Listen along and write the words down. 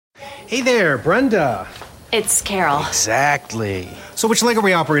Hey there, Brenda. It's Carol. Exactly. So which leg are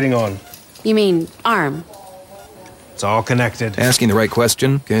we operating on? You mean arm? It's all connected. Asking the right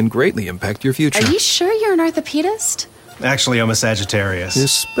question can greatly impact your future. Are you sure you're an orthopedist? Actually, I'm a Sagittarius.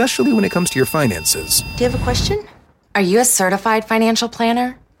 Especially when it comes to your finances. Do you have a question? Are you a certified financial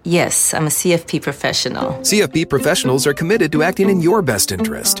planner? Yes, I'm a CFP professional. CFP professionals are committed to acting in your best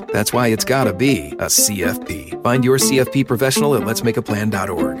interest. That's why it's gotta be a CFP. Find your CFP professional at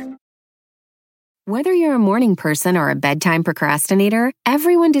letsmakeaplan.org. Whether you're a morning person or a bedtime procrastinator,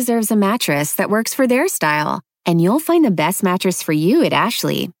 everyone deserves a mattress that works for their style. And you'll find the best mattress for you at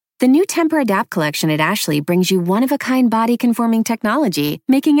Ashley. The new Temper-Adapt collection at Ashley brings you one-of-a-kind body-conforming technology,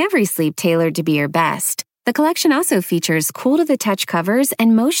 making every sleep tailored to be your best. The collection also features cool-to-the-touch covers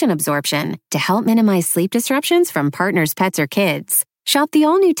and motion absorption to help minimize sleep disruptions from partners, pets, or kids. Shop the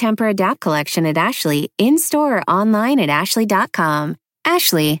all-new Temper-Adapt collection at Ashley, in-store or online at ashley.com.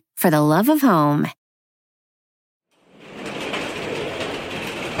 Ashley, for the love of home.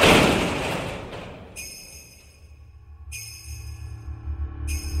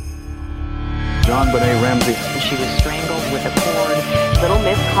 JonBenét Ramsey. She was strangled with a cord. Little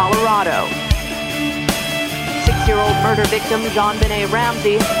Miss Colorado. 6-year-old murder victim JonBenét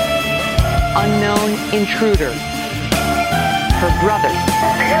Ramsey. Unknown intruder. Her brother.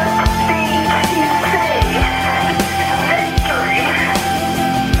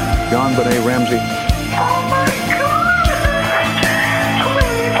 JonBenét Ramsey. Oh my God!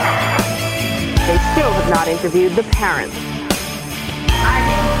 They still have not interviewed the parents. I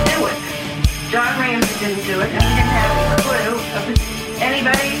didn't do it. John Ramsey didn't do it, and he didn't have a clue of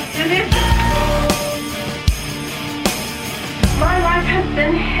anybody who did it. My life has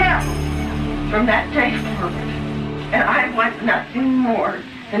been hell from that day forward, and I want nothing more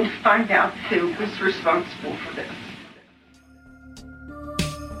than to find out who was responsible for this.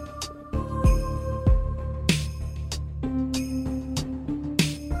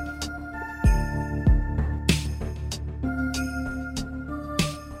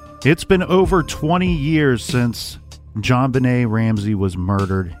 It's been over 20 years since JonBenét Ramsey was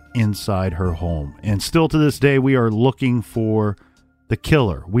murdered inside her home. And still to this day, we are looking for the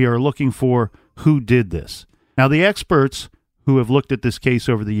killer. We are looking for who did this. Now, the experts who have looked at this case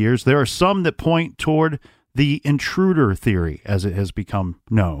over the years, there are some that point toward the intruder theory, as it has become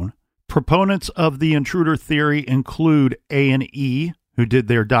known. Proponents of the intruder theory include A&E, who did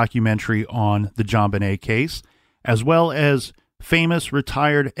their documentary on the JonBenét case, as well as famous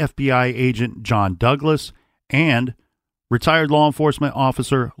retired FBI agent John Douglas and retired law enforcement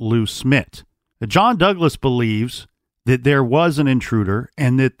officer Lou Smit. John Douglas believes that there was an intruder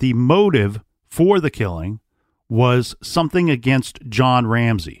and that the motive for the killing was something against John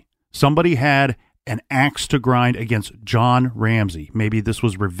Ramsey. Somebody had an axe to grind against John Ramsey. Maybe this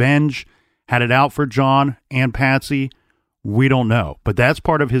was revenge, had it out for John and Patsy. We don't know, but that's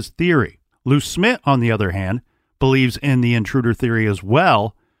part of his theory. Lou Smit, on the other hand, believes in the intruder theory as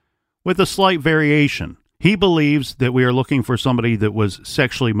well, with a slight variation. He believes that we are looking for somebody that was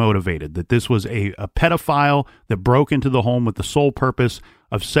sexually motivated, that this was a pedophile that broke into the home with the sole purpose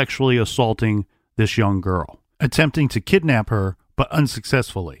of sexually assaulting this young girl, attempting to kidnap her, but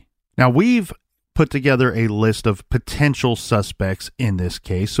unsuccessfully. Now, we've put together a list of potential suspects in this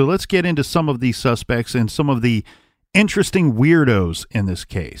case, so let's get into some of these suspects and some of the interesting weirdos in this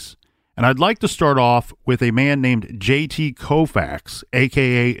case. And I'd like to start off with a man named J.T. Koufax,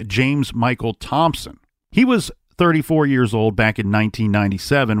 a.k.a. James Michael Thompson. He was 34 years old back in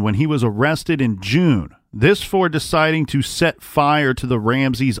 1997 when he was arrested in June. This for deciding to set fire to the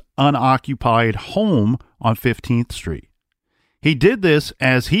Ramseys' unoccupied home on 15th Street. He did this,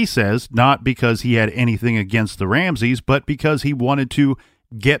 as he says, not because he had anything against the Ramseys, but because he wanted to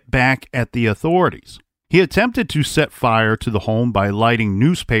get back at the authorities. He attempted to set fire to the home by lighting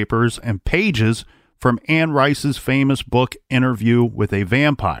newspapers and pages from Anne Rice's famous book, Interview with a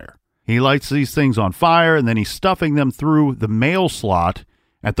Vampire. He lights these things on fire, and then he's stuffing them through the mail slot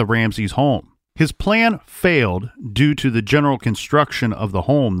at the Ramseys' home. His plan failed due to the general construction of the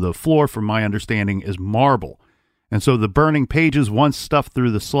home. The floor, from my understanding, is marble. And so the burning pages, once stuffed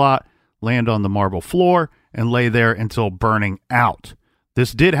through the slot, land on the marble floor and lay there until burning out.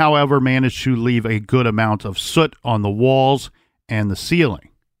 This did, however, manage to leave a good amount of soot on the walls and the ceiling.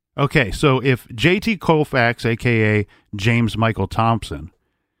 Okay, so if J.T. Koufax, a.k.a. James Michael Thompson,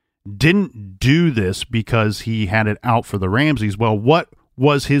 didn't do this because he had it out for the Ramseys, well, what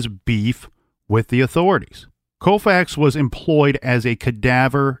was his beef with the authorities? Koufax was employed as a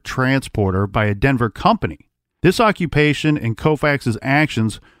cadaver transporter by a Denver company. This occupation and Koufax's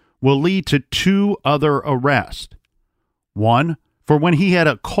actions will lead to 2 other arrests. One for when he had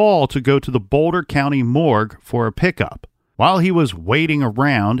a call to go to the Boulder County morgue for a pickup. While he was waiting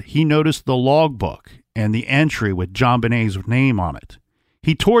around, he noticed the logbook and the entry with JonBenét's name on it.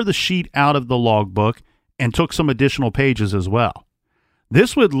 He tore the sheet out of the logbook and took some additional pages as well.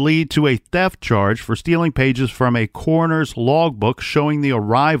 This would lead to a theft charge for stealing pages from a coroner's logbook showing the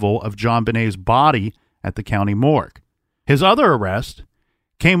arrival of JonBenét's body at the county morgue. His other arrest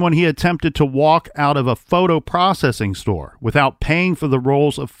came when he attempted to walk out of a photo processing store without paying for the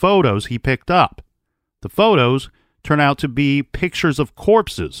rolls of photos he picked up. The photos turned out to be pictures of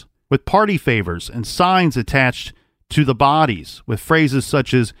corpses with party favors and signs attached to the bodies with phrases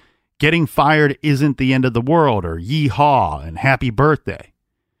such as "Getting fired isn't the end of the world" or "Yee-haw" and "Happy birthday."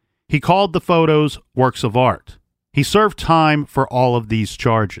 He called the photos works of art. He served time for all of these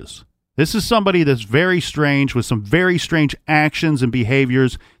charges. This is somebody that's very strange, with some very strange actions and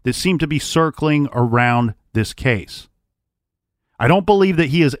behaviors that seem to be circling around this case. I don't believe that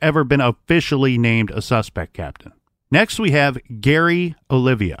he has ever been officially named a suspect, Captain. Next, we have Gary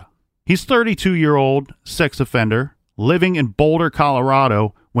Olivia. He's 32-year-old sex offender living in Boulder,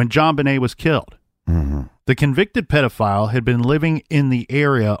 Colorado when JonBenét was killed. Mm-hmm. The convicted pedophile had been living in the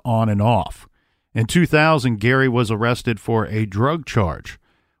area on and off. In 2000, Gary was arrested for a drug charge.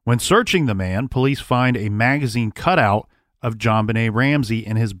 When searching the man, police find a magazine cutout of JonBenet Ramsey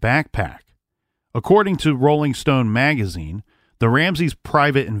in his backpack. According to Rolling Stone magazine, the Ramseys'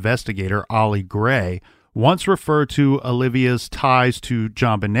 private investigator, Ollie Gray, once referred to Olivia's ties to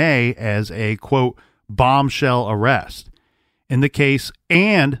JonBenet as a, quote, bombshell arrest in the case,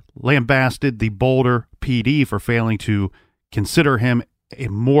 and lambasted the Boulder PD for failing to consider him a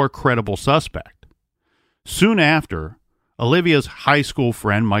more credible suspect. Soon after, Olivia's high school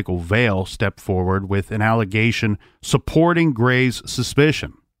friend Michael Vale stepped forward with an allegation supporting Gray's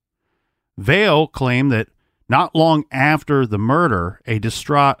suspicion. Vale claimed that not long after the murder, a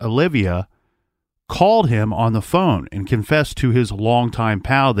distraught Olivia called him on the phone and confessed to his longtime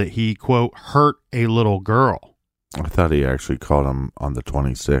pal that he, quote, hurt a little girl. I thought he actually called him on the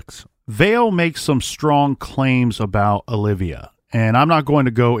 26th. Vale makes some strong claims about Olivia, and I'm not going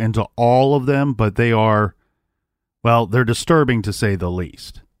to go into all of them, but they are, well, they're disturbing to say the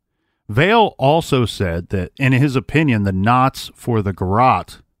least. Vale also said that, in his opinion, the knots for the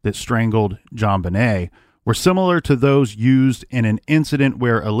garrote that strangled JonBenet were similar to those used in an incident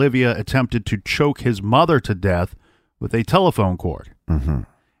where Olivia attempted to choke his mother to death with a telephone cord. Mm-hmm.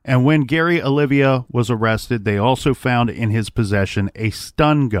 And when Gary Olivia was arrested, they also found in his possession a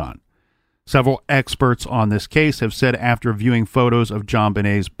stun gun. Several experts on this case have said after viewing photos of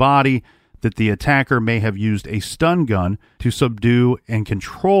JonBenet's body that the attacker may have used a stun gun to subdue and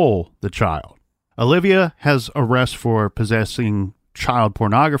control the child. Olivia has arrest for possessing child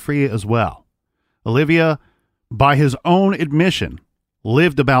pornography as well. Olivia, by his own admission,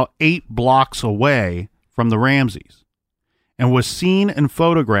 lived about 8 blocks away from the Ramseys and was seen and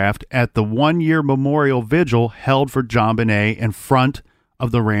photographed at the one-year memorial vigil held for JonBenet in front of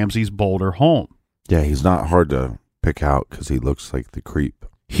the Ramseys' Boulder home. Yeah, he's not hard to pick out because he looks like the creep.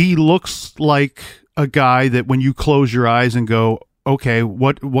 He looks like a guy that when you close your eyes and go, okay,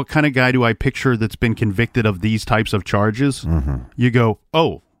 what kind of guy do I picture that's been convicted of these types of charges? Mm-hmm. You go,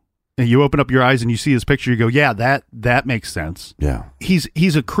 oh, and you open up your eyes and you see his picture, you go, yeah, that makes sense. Yeah.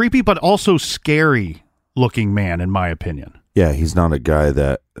 He's a creepy but also scary looking man, in my opinion. Yeah, he's not a guy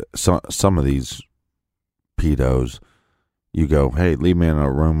that some of these pedos, you go, hey, leave me in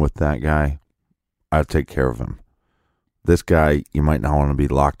a room with that guy. I'll take care of him. This guy, you might not want to be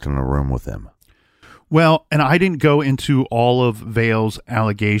locked in a room with him. Well, and I didn't go into all of Vale's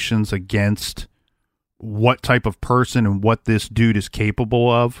allegations against what type of person and what this dude is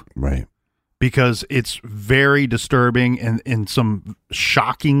capable of. Right. Because it's very disturbing and some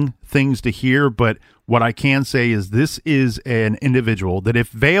shocking things to hear. But what I can say is this is an individual that if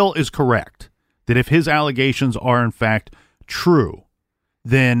Vale is correct, that if his allegations are in fact true,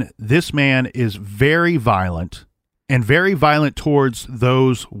 then this man is very violent and very violent towards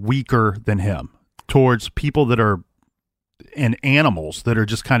those weaker than him, towards people that are and animals that are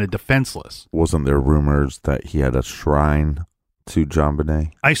just kind of defenseless. Wasn't there rumors that he had a shrine to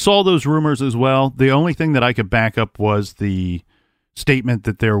JonBenet? I saw those rumors as well. The only thing that I could back up was the statement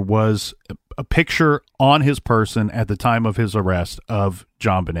that there was a picture on his person at the time of his arrest of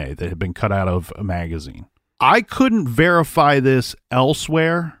JonBenet that had been cut out of a magazine. I couldn't verify this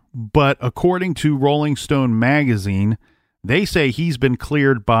elsewhere, but according to Rolling Stone magazine, they say he's been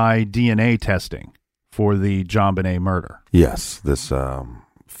cleared by DNA testing for the JonBenet murder. Yes, this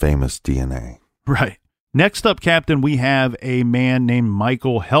famous DNA. Right. Next up, Captain, we have a man named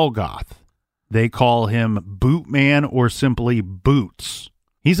Michael Helgoth. They call him Bootman or simply Boots.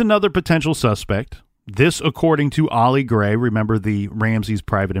 He's another potential suspect. This according to Ollie Gray, remember the Ramsey's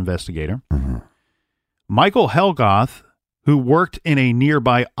private investigator. Michael Helgoth, who worked in a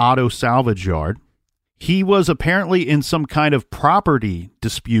nearby auto salvage yard, he was apparently in some kind of property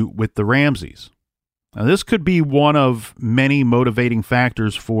dispute with the Ramseys. Now, this could be one of many motivating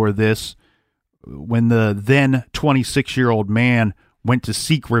factors for this when the then 26-year-old man went to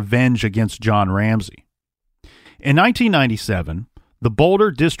seek revenge against John Ramsey. In 1997, the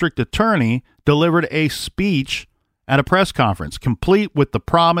Boulder District Attorney delivered a speech at a press conference, complete with the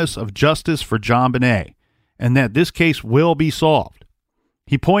promise of justice for JonBenét and that this case will be solved.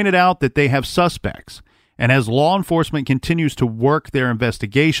 He pointed out that they have suspects, and as law enforcement continues to work their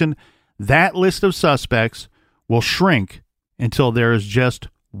investigation, that list of suspects will shrink until there is just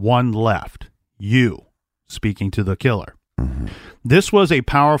one left. You, speaking to the killer. This was a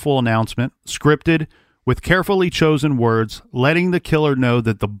powerful announcement, scripted with carefully chosen words, letting the killer know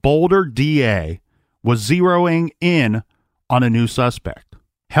that the Boulder DA was zeroing in on a new suspect.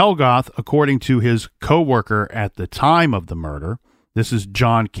 Helgoth, according to his co-worker at the time of the murder, this is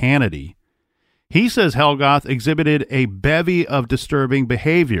John Kennedy, he says Helgoth exhibited a bevy of disturbing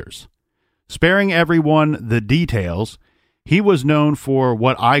behaviors. Sparing everyone the details, he was known for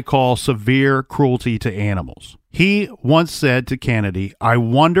what I call severe cruelty to animals. He once said to Kennedy, "I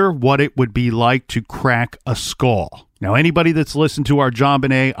wonder what it would be like to crack a skull." Now, anybody that's listened to our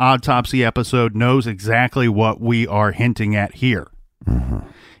JonBenét autopsy episode knows exactly what we are hinting at here.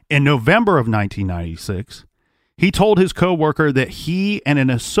 In November of 1996, he told his coworker that he and an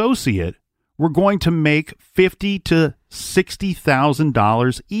associate were going to make $50,000 to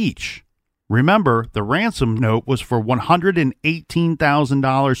 $60,000 each. Remember, the ransom note was for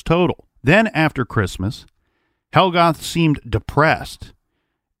 $118,000 total. Then, after Christmas, Helgoth seemed depressed,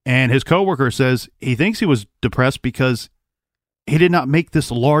 and his coworker says he thinks he was depressed because he did not make this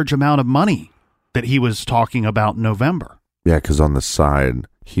large amount of money that he was talking about in November. Yeah, because on the side,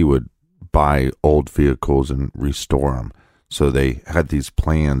 he would buy old vehicles and restore them. So they had these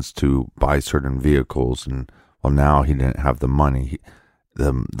plans to buy certain vehicles, and well, now he didn't have the money.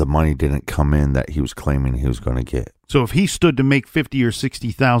 The money didn't come in that he was claiming he was going to get. So if he stood to make $50,000 or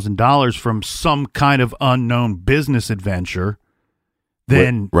 $60,000 from some kind of unknown business adventure,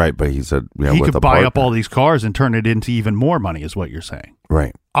 then right. But he said he could buy up all these cars and turn it into even more money, is what you're saying.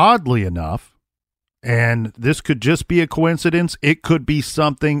 Right. Oddly enough, and this could just be a coincidence, it could be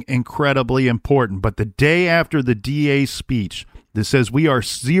something incredibly important. But the day after the DA's speech that says we are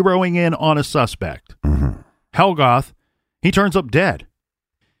zeroing in on a suspect, Helgoth, he turns up dead.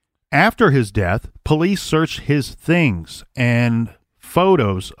 After his death, police searched his things and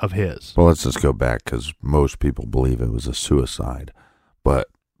photos of his. Well, let's just go back because most people believe it was a suicide. But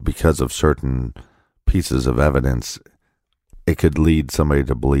because of certain pieces of evidence, it could lead somebody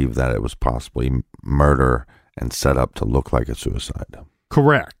to believe that it was possibly murder and set up to look like a suicide.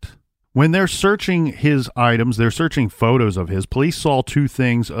 Correct. When they're searching his items, they're searching photos of his, police saw two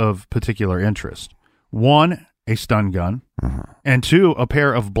things of particular interest. One, a stun gun, and two, a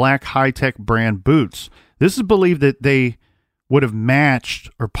pair of black high-tech brand boots. This is believed that they would have matched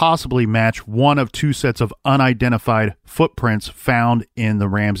or possibly matched one of two sets of unidentified footprints found in the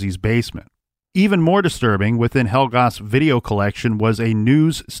Ramsey's basement. Even more disturbing, within Helgoth's video collection was a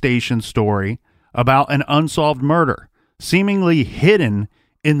news station story about an unsolved murder, seemingly hidden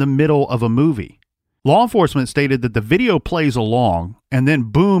in the middle of a movie. Law enforcement stated that the video plays along, and then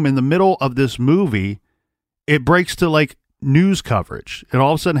boom, in the middle of this movie, it breaks to like news coverage. It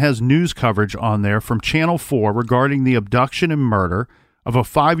all of a sudden has news coverage on there from Channel 4 regarding the abduction and murder of a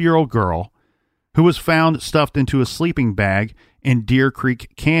 5-year-old girl who was found stuffed into a sleeping bag in Deer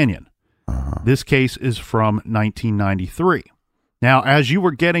Creek Canyon. This case is from 1993. Now, as you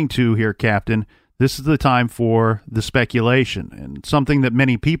were getting to here, Captain, this is the time for the speculation and something that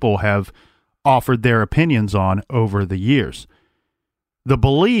many people have offered their opinions on over the years. The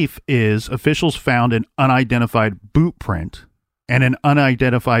belief is officials found an unidentified boot print and an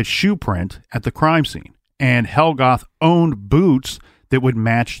unidentified shoe print at the crime scene, and Helgoth owned boots that would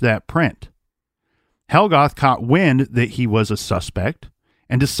match that print. Helgoth caught wind that he was a suspect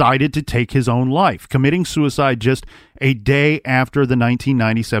and decided to take his own life, committing suicide just a day after the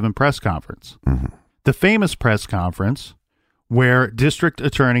 1997 press conference. The famous press conference where District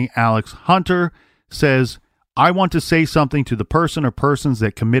Attorney Alex Hunter says, "I want to say something to the person or persons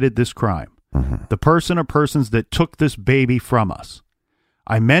that committed this crime, the person or persons that took this baby from us.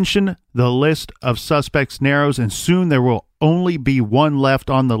 I mention the list of suspects narrows, and soon there will only be one left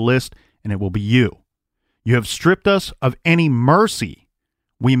on the list, and it will be you. You have stripped us of any mercy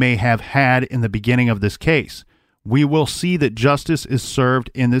we may have had in the beginning of this case. We will see that justice is served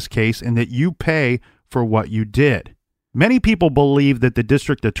in this case and that you pay for what you did. Many people believe that the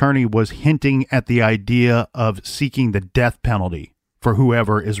district attorney was hinting at the idea of seeking the death penalty for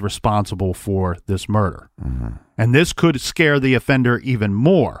whoever is responsible for this murder. And this could scare the offender even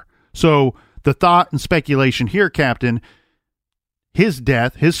more. So the thought and speculation here, Captain, his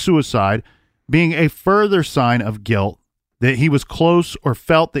death, his suicide, being a further sign of guilt that he was close or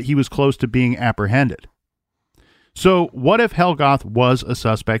felt that he was close to being apprehended. So what if Helgoth was a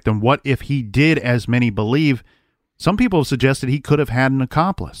suspect, and what if he did, as many believe? Some people have suggested he could have had an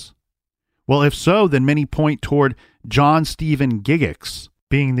accomplice. Well, if so, then many point toward John Stephen Giggix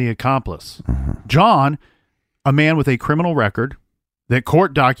being the accomplice. John, a man with a criminal record that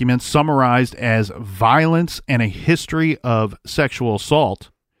court documents summarized as violence and a history of sexual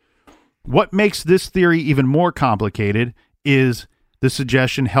assault. What makes this theory even more complicated is the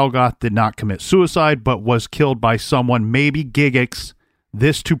suggestion Helgoth did not commit suicide, but was killed by someone, maybe Giggix,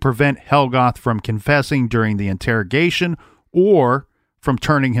 this to prevent Helgoth from confessing during the interrogation or from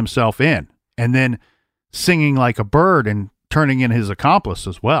turning himself in and then singing like a bird and turning in his accomplice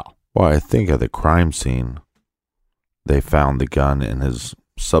as well. Well, I think at the crime scene, they found the gun in his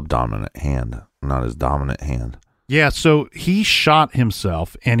subdominant hand, not his dominant hand. Yeah, so he shot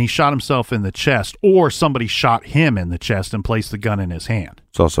himself, and he shot himself in the chest, or somebody shot him in the chest and placed the gun in his hand.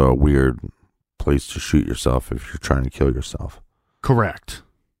 It's also a weird place to shoot yourself if you're trying to kill yourself. Correct.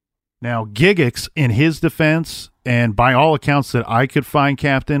 Now, Giggix, in his defense, and by all accounts that I could find,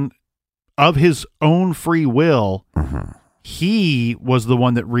 Captain, of his own free will, he was the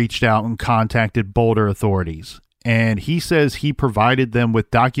one that reached out and contacted Boulder authorities. And he says he provided them with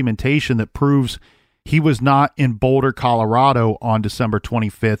documentation that proves he was not in Boulder, Colorado on December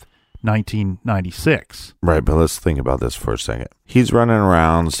 25th, 1996. Right, but let's think about this for a second. He's running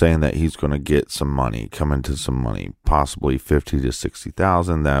around saying that he's going to get some money, come into some money, possibly $50,000 to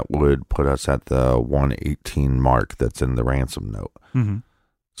 $60,000. That would put us at the 118 mark that's in the ransom note.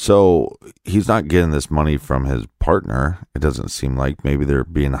 So he's not getting this money from his partner. It doesn't seem like. Maybe they're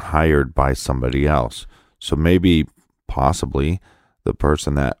being hired by somebody else. So maybe, possibly, the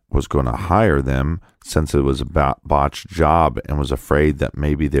person that was going to hire them, since it was a botched job and was afraid that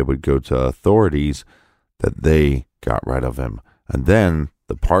maybe they would go to authorities, that they got rid of him. And then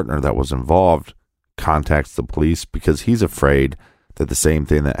the partner that was involved contacts the police because he's afraid that the same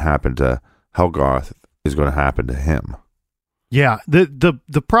thing that happened to Helgoth is going to happen to him. Yeah,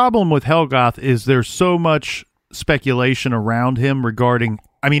 the problem with Helgoth is there's so much speculation around him regarding,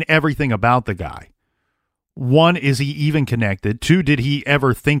 everything about the guy. One, is he even connected? Two, did he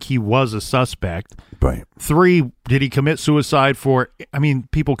ever think he was a suspect? Right. Three, did he commit suicide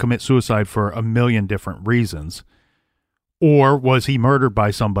people commit suicide for a million different reasons. Or was he murdered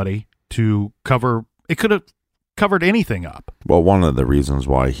by somebody to cover, it could have covered anything up. Well, one of the reasons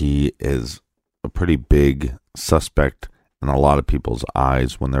why he is a pretty big suspect in a lot of people's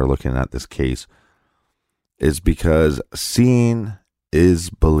eyes when they're looking at this case is because seeing is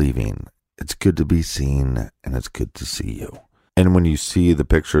believing. It's good to be seen, and it's good to see you. And when you see the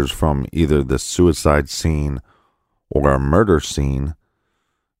pictures from either the suicide scene or a murder scene,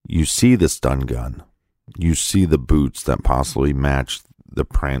 you see the stun gun. You see the boots that possibly match the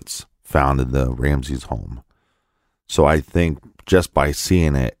prints found in the Ramsey's home. So I think just by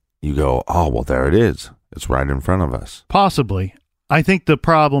seeing it, you go, oh, well, there it is. It's right in front of us. Possibly. I think the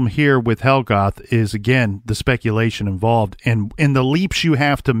problem here with Helgoth is, again, the speculation involved and the leaps you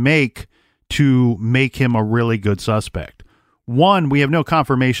have to make him a really good suspect. One, we have no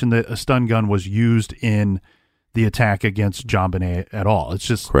confirmation that a stun gun was used in the attack against JonBenét at all. It's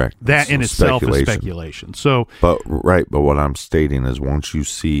just correct. That in itself is speculation. So, but what I'm stating is once you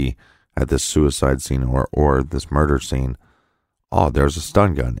see at this suicide scene or this murder scene, oh, there's a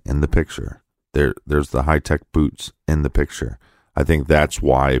stun gun in the picture. There's the high-tech boots in the picture. I think that's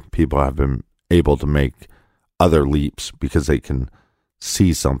why people have been able to make other leaps, because they can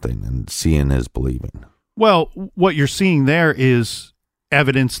see something, and seeing is believing. Well, what you're seeing there is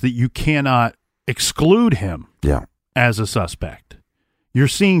evidence that you cannot exclude him as a suspect. You're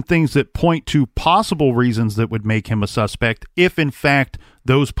seeing things that point to possible reasons that would make him a suspect if, in fact,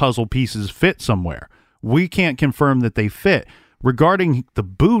 those puzzle pieces fit somewhere. We can't confirm that they fit. Regarding the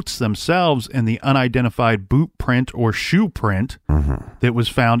boots themselves and the unidentified boot print or shoe print that was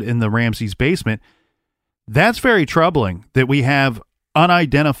found in the Ramsey's basement, that's very troubling that we have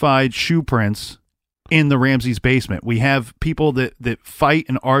unidentified shoe prints in the Ramsey's basement. We have people that fight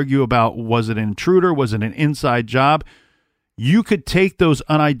and argue about, was it an intruder? Was it an inside job? You could take those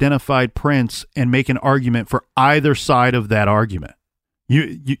unidentified prints and make an argument for either side of that argument.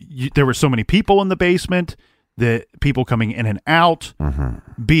 There were so many people in the basement, that people coming in and out,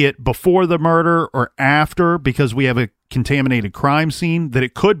 be it before the murder or after, because we have a contaminated crime scene, that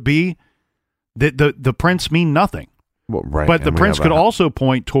it could be that the prints mean nothing. Well, right. But the prints could also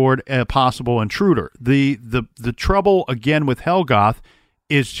point toward a possible intruder. The trouble, again, with Helgoth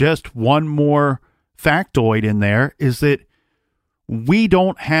is just one more factoid in there, is that we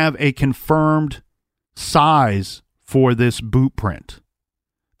don't have a confirmed size for this boot print.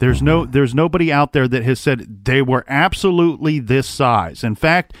 There's nobody out there that has said they were absolutely this size. In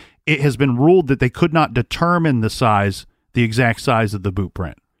fact, it has been ruled that they could not determine the exact size of the boot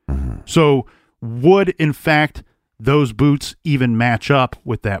print. So would, in fact, those boots even match up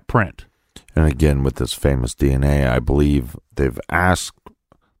with that print? And again, with this famous DNA, I believe they've asked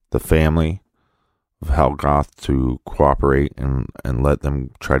the family of Helgoth to cooperate and let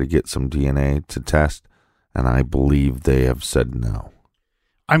them try to get some DNA to test. And I believe they have said no.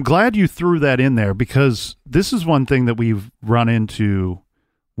 I'm glad you threw that in there, because this is one thing that we've run into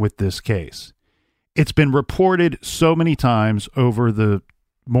with this case. It's been reported so many times over the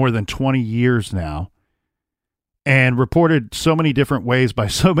more than 20 years now, and reported so many different ways by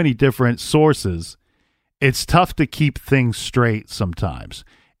so many different sources. It's tough to keep things straight sometimes.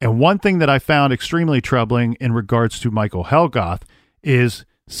 And one thing that I found extremely troubling in regards to Michael Helgoth is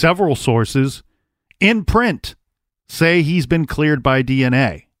several sources in print say he's been cleared by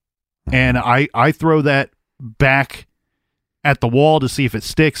DNA. And I throw that back at the wall to see if it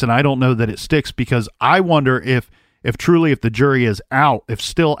sticks, and I don't know that it sticks, because I wonder if truly the jury is out, if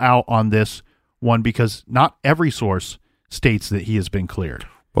still out on this one, because not every source states that he has been cleared.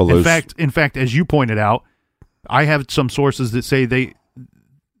 Well, in fact, as you pointed out, I have some sources that say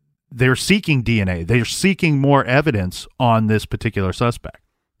they're seeking DNA. They're seeking more evidence on this particular suspect.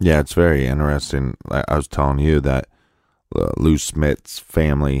 Yeah, it's very interesting. I was telling you that Lou Smith's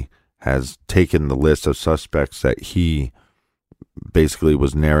family has taken the list of suspects that he basically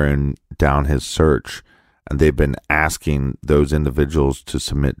was narrowing down his search, and they've been asking those individuals to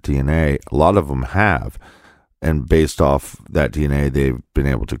submit DNA. A lot of them have, and based off that DNA, they've been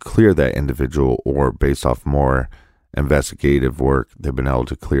able to clear that individual, or based off more investigative work, they've been able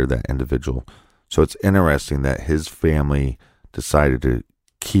to clear that individual. So it's interesting that his family decided to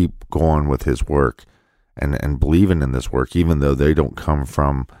keep going with his work and believing in this work, even though they don't come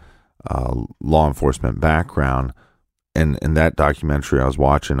from law enforcement background. And in that documentary I was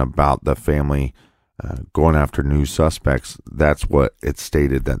watching about the family going after new suspects, that's what it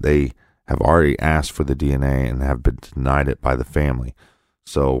stated, that they have already asked for the DNA and have been denied it by the family.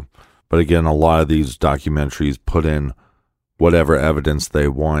 So, but again, a lot of these documentaries put in whatever evidence they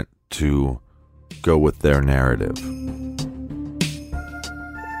want to go with their narrative.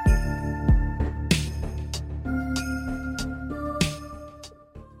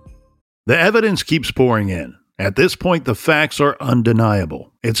 The evidence keeps pouring in. At this point, the facts are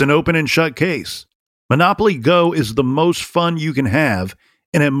undeniable. It's an open and shut case. Monopoly Go is the most fun you can have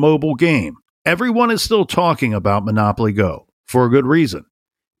in a mobile game. Everyone is still talking about Monopoly Go, for a good reason.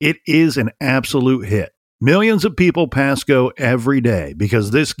 It is an absolute hit. Millions of people pass Go every day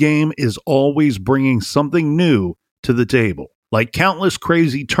because this game is always bringing something new to the table. Like countless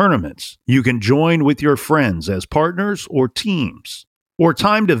crazy tournaments you can join with your friends as partners or teams. Or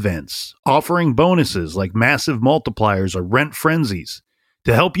timed events offering bonuses like massive multipliers or rent frenzies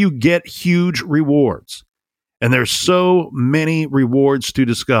to help you get huge rewards. And there's so many rewards to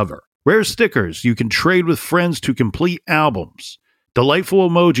discover. Rare stickers you can trade with friends to complete albums. Delightful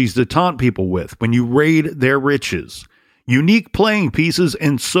emojis to taunt people with when you raid their riches. Unique playing pieces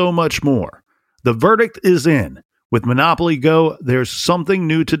and so much more. The verdict is in. With Monopoly Go, there's something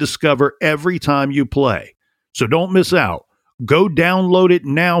new to discover every time you play. So don't miss out. Go download it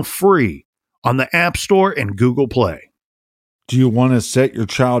now free on the App Store and Google Play. Do you want to set your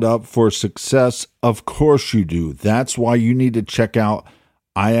child up for success? Of course you do. That's why you need to check out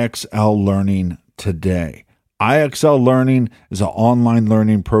IXL Learning today. IXL Learning is an online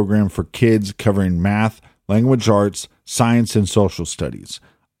learning program for kids covering math, language arts, science, and social studies.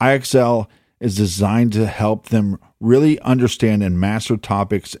 IXL is designed to help them really understand and master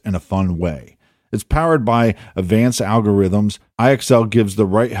topics in a fun way. It's powered by advanced algorithms. IXL gives the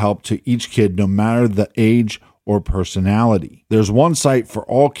right help to each kid, no matter the age or personality. There's one site for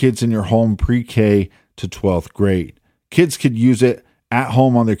all kids in your home pre-K to 12th grade. Kids could use it at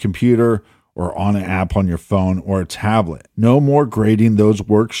home on their computer or on an app on your phone or a tablet. No more grading those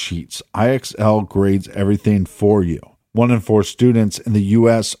worksheets. IXL grades everything for you. 1 in 4 students in the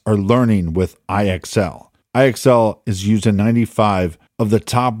U.S. are learning with IXL. IXL is used in 95 of the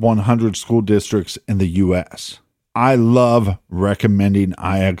top 100 school districts in the U.S. I love recommending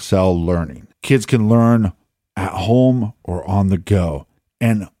IXL Learning. Kids can learn at home or on the go.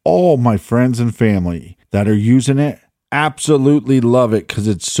 And all my friends and family that are using it absolutely love it because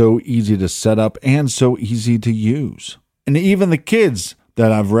it's so easy to set up and so easy to use. And even the kids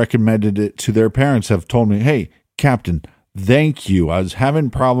that I've recommended it to their parents have told me, hey, Captain, thank you. I was having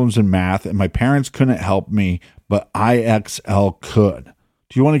problems in math and my parents couldn't help me, but IXL could.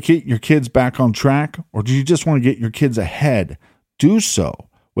 Do you want to get your kids back on track, or do you just want to get your kids ahead? Do so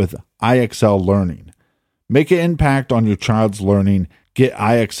with IXL Learning. Make an impact on your child's learning. Get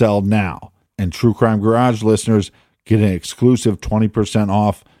IXL now. And True Crime Garage listeners get an exclusive 20%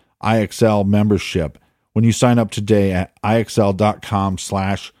 off IXL membership when you sign up today at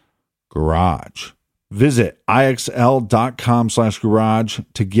IXL.com/garage. Visit IXL.com/garage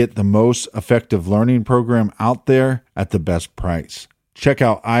to get the most effective learning program out there at the best price. Check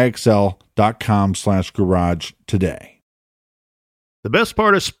out IXL.com/garage today. The best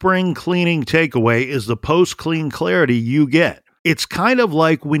part of spring cleaning takeaway is the post-clean clarity you get. It's kind of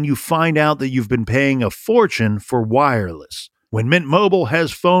like when you find out that you've been paying a fortune for wireless. When Mint Mobile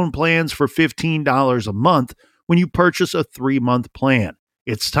has phone plans for $15 a month when you purchase a 3-month plan.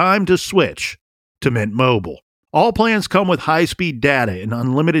 It's time to switch to Mint Mobile. All plans come with high-speed data and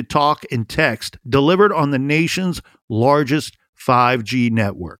unlimited talk and text delivered on the nation's largest 5G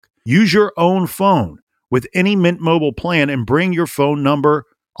network. Use your own phone with any Mint Mobile plan and bring your phone number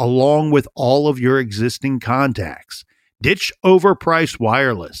along with all of your existing contacts. Ditch overpriced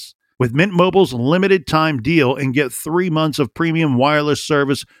wireless with Mint Mobile's limited time deal and get 3 months of premium wireless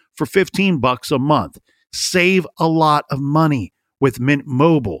service for $15 a month. Save a lot of money with Mint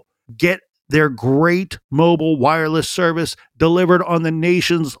Mobile. Get their great mobile wireless service delivered on the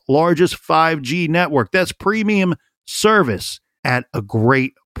nation's largest 5G network. That's premium service at a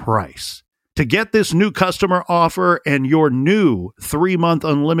great price. To get this new customer offer and your new 3-month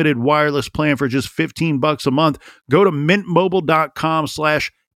unlimited wireless plan for just $15 a month, go to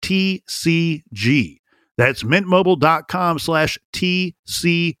mintmobile.com/TCG. That's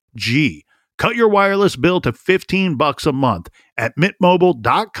mintmobile.com/TCG. Cut your wireless bill to $15 a month at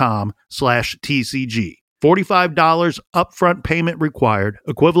mintmobile.com/TCG. $45 upfront payment required,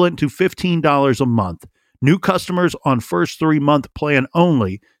 equivalent to $15 a month. New customers on first 3-month plan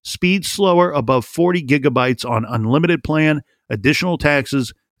only. Speed slower above 40 gigabytes on unlimited plan. Additional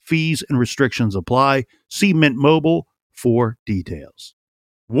taxes, fees, and restrictions apply. See Mint Mobile for details.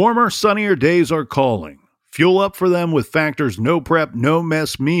 Warmer, sunnier days are calling. Fuel up for them with Factor's no prep, no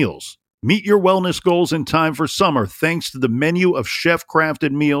mess meals. Meet your wellness goals in time for summer thanks to the menu of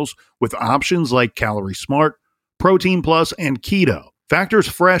chef-crafted meals with options like Calorie Smart, Protein Plus, and Keto. Factor's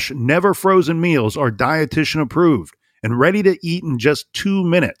fresh, never-frozen meals are dietitian approved and ready to eat in just 2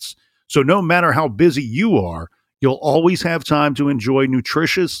 minutes. So no matter how busy you are, you'll always have time to enjoy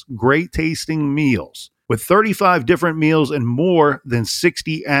nutritious, great-tasting meals. With 35 different meals and more than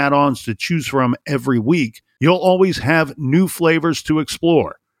 60 add-ons to choose from every week, you'll always have new flavors to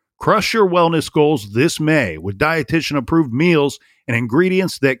explore. Crush your wellness goals this May with dietitian-approved meals and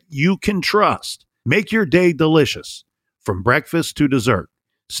ingredients that you can trust. Make your day delicious, from breakfast to dessert.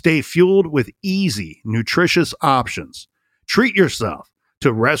 Stay fueled with easy, nutritious options. Treat yourself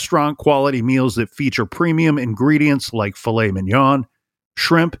to restaurant-quality meals that feature premium ingredients like filet mignon,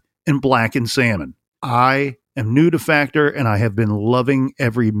 shrimp, and blackened salmon. I am new to Factor, and I have been loving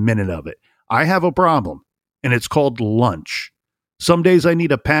every minute of it. I have a problem, and it's called lunch. Some days I need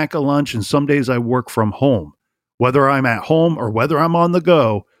to pack a lunch, and some days I work from home. Whether I'm at home or whether I'm on the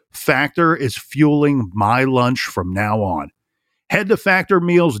go, Factor is fueling my lunch from now on. Head to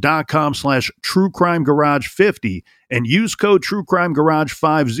factormeals.com/TrueCrimeGarage50 and use code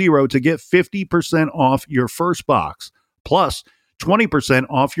TrueCrimeGarage50 to get 50% off your first box, plus 20%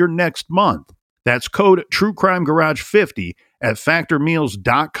 off your next month. That's code TrueCrimeGarage50 at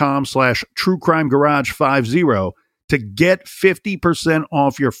factormeals.com/TrueCrimeGarage50 to get 50%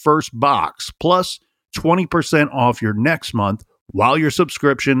 off your first box, plus 20% off your next month while your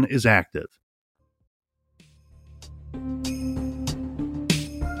subscription is active.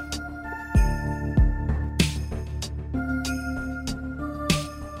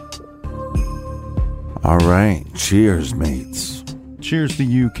 All right. Cheers, mates. Cheers to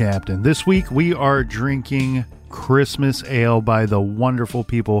you, Captain. This week we are drinking Christmas Ale by the wonderful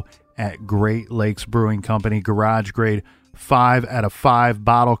people at Great Lakes Brewing Company. Garage grade 5 out of 5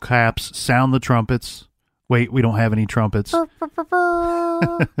 bottle caps. Sound the trumpets. Wait, we don't have any trumpets.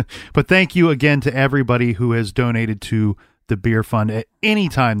 But thank you again to everybody who has donated to the beer fund at any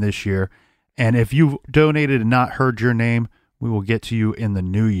time this year. And if you've donated and not heard your name, we will get to you in the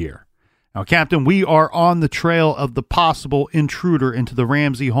new year. Now, Captain, we are on the trail of the possible intruder into the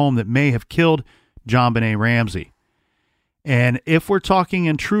Ramsey home that may have killed JonBenet Ramsey. And if we're talking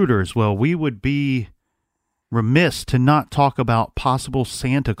intruders, well, we would be remiss to not talk about possible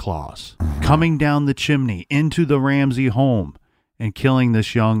Santa Claus coming down the chimney into the Ramsey home and killing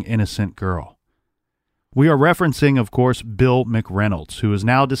this young, innocent girl. We are referencing, of course, Bill McReynolds, who is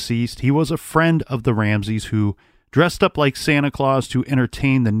now deceased. He was a friend of the Ramseys who dressed up like Santa Claus to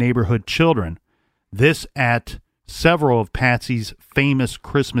entertain the neighborhood children. This at several of Patsy's famous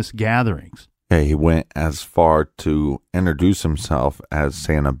Christmas gatherings. Yeah, he went as far to introduce himself as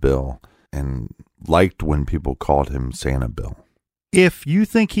Santa Bill and liked when people called him Santa Bill. If you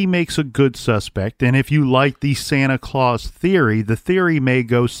think he makes a good suspect, and if you like the Santa Claus theory, the theory may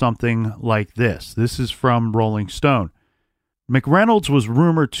go something like this. This is from Rolling Stone. McReynolds was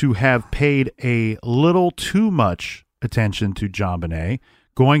rumored to have paid a little too much attention to JonBenet,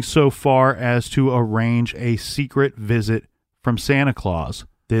 going so far as to arrange a secret visit from Santa Claus,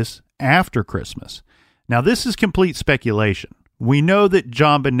 this after Christmas. Now, this is complete speculation. We know that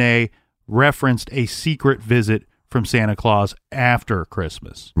JonBenet referenced a secret visit from Santa Claus after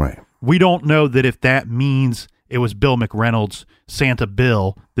Christmas. Right. We don't know that if that means it was Bill McReynolds, Santa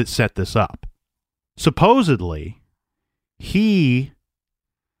Bill, that set this up. Supposedly, he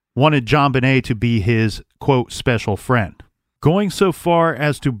wanted JonBenet to be his, quote, special friend, going so far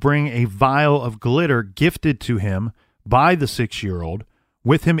as to bring a vial of glitter gifted to him by the 6-year-old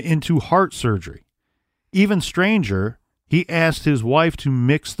with him into heart surgery. Even stranger, he asked his wife to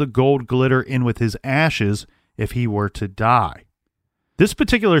mix the gold glitter in with his ashes if he were to die. This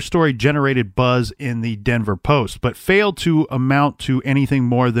particular story generated buzz in the Denver Post, but failed to amount to anything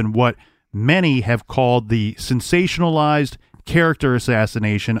more than what many have called the sensationalized character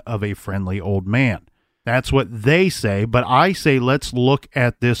assassination of a friendly old man. That's what they say, but I say let's look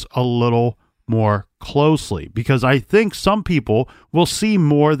at this a little more closely, because I think some people will see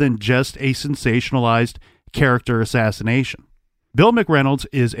more than just a sensationalized character assassination. Bill McReynolds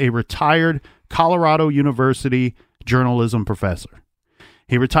is a retired Colorado University journalism professor.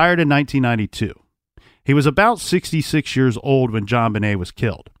 He retired in 1992. He was about 66 years old when JonBenet was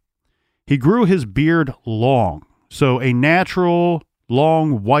killed. He grew his beard long, so a natural,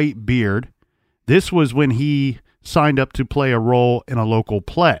 long white beard. This was when he signed up to play a role in a local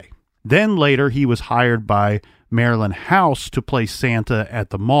play. Then later, he was hired by Marilyn House to play Santa at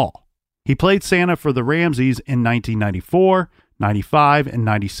the mall. He played Santa for the Ramseys in 1994, 95, and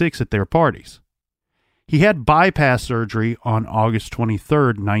 96 at their parties. He had bypass surgery on August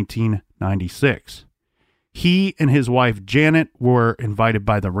 23rd, 1996. He and his wife Janet were invited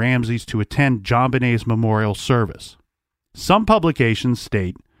by the Ramseys to attend JonBenet's memorial service. Some publications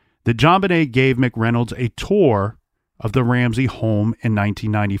state that JonBenet gave McReynolds a tour of the Ramsey home in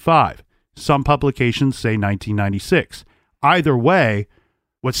 1995. Some publications say 1996. Either way,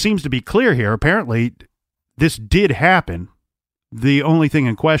 what seems to be clear here, apparently, this did happen. The only thing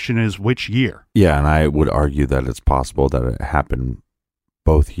in question is which year. Yeah, and I would argue that it's possible that it happened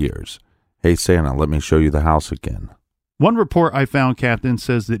both years. Hey, Santa, let me show you the house again. One report I found, Captain,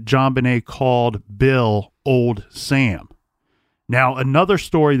 says that JonBenet called Bill Old Sam. Now, another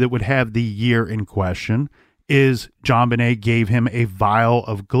story that would have the year in question is JonBenet gave him a vial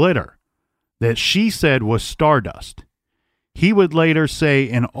of glitter that she said was stardust. He would later say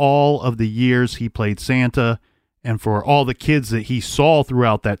in all of the years he played Santa, and for all the kids that he saw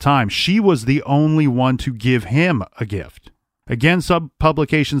throughout that time, she was the only one to give him a gift. Again, some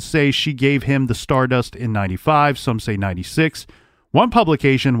publications say she gave him the stardust in 95, some say 96. One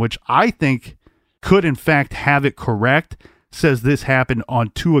publication, which I think could in fact have it correct, says this happened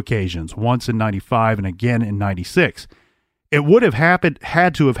on 2 occasions, once in 95 and again in 96. It would have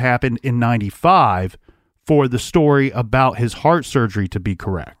had to have happened in 95 for the story about his heart surgery to be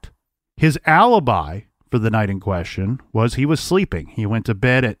correct. His alibi for the night in question was he was sleeping. He went to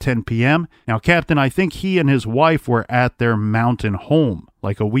bed at 10 p.m. Now, Captain, I think he and his wife were at their mountain home,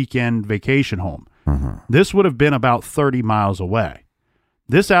 like a weekend vacation home. This would have been about 30 miles away.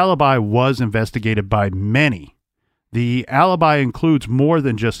 This alibi was investigated by many. The alibi includes more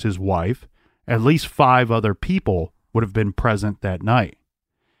than just his wife. At least 5 other people would have been present that night.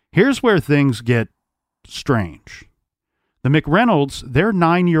 Here's where things get strange. The McReynolds, their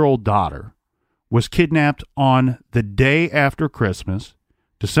 9-year-old daughter, was kidnapped on the day after Christmas,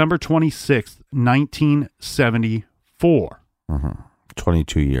 December 26th, 1974.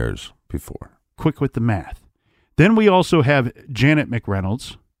 22 years before. Quick with the math. Then we also have Janet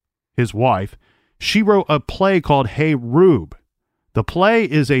McReynolds, his wife. She wrote a play called Hey Rube. The play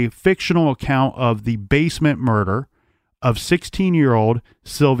is a fictional account of the basement murder of 16-year-old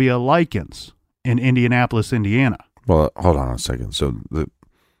Sylvia Likens in Indianapolis, Indiana. Well, hold on a second. So the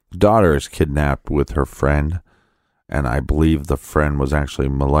daughter is kidnapped with her friend, and I believe the friend was actually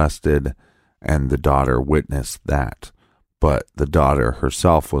molested, and the daughter witnessed that. But the daughter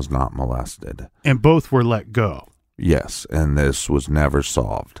herself was not molested. And both were let go. Yes, and this was never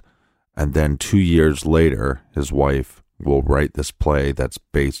solved. And then 2 years later, his wife will write this play that's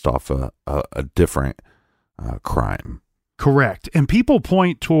based off a different crime. Correct. And people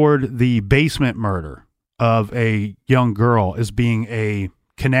point toward the basement murder of a young girl as being a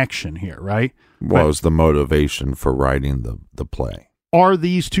connection here, right? What was the motivation for writing the play? Are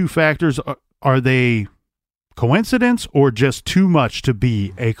these two factors, are they coincidence or just too much to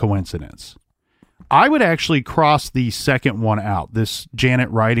be a coincidence? I would actually cross the second one out, this Janet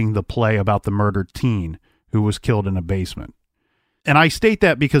writing the play about the murdered teen who was killed in a basement. And I state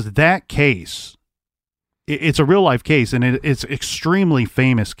that because that case, it's a real-life case, and it's an extremely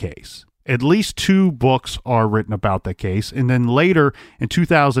famous case. At least 2 books are written about that case. And then later, in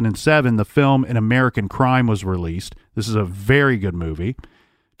 2007, the film An American Crime was released. This is a very good movie,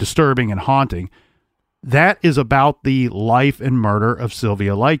 disturbing and haunting. That is about the life and murder of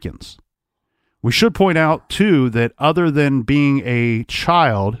Sylvia Likens. We should point out, too, that other than being a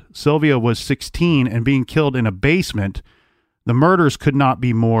child, Sylvia was 16 and being killed in a basement, the murders could not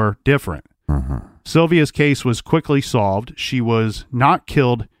be more different. Sylvia's case was quickly solved. She was not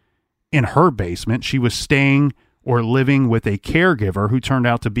killed in her basement. She was staying or living with a caregiver who turned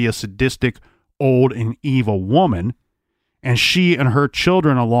out to be a sadistic, old, and evil woman, and she and her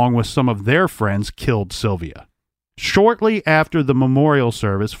children, along with some of their friends, killed Sylvia. Shortly after the memorial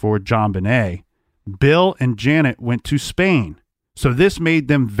service for JonBenét, Bill and Janet went to Spain, so this made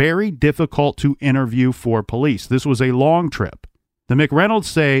them very difficult to interview for police. This was a long trip. The McReynolds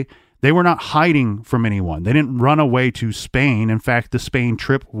say they were not hiding from anyone. They didn't run away to Spain. In fact, the Spain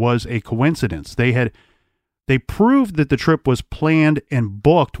trip was a coincidence. They proved that the trip was planned and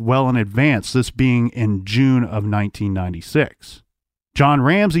booked well in advance, this being in June of 1996. John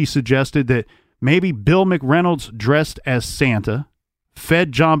Ramsey suggested that maybe Bill McReynolds dressed as Santa,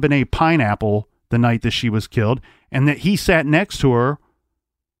 fed JonBenét pineapple the night that she was killed, and that he sat next to her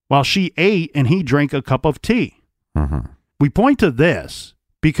while she ate and he drank a cup of tea. We point to this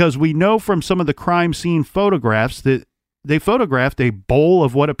because we know from some of the crime scene photographs that they photographed a bowl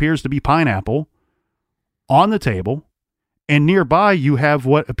of what appears to be pineapple on the table, and nearby you have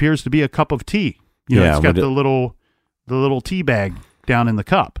what appears to be a cup of tea. It's got the little tea bag down in the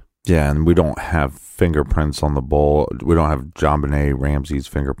cup. Yeah, and we don't have fingerprints on the bowl. We don't have JonBenét Ramsey's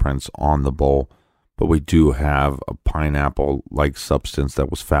fingerprints on the bowl, but we do have a pineapple-like substance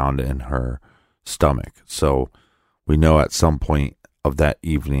that was found in her stomach. So we know at some point of that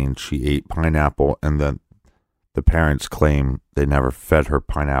evening she ate pineapple, and then the parents claim they never fed her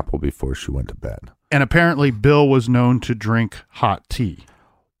pineapple before she went to bed. And apparently Bill was known to drink hot tea.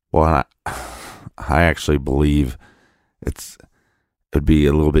 Well, I actually believe it'd be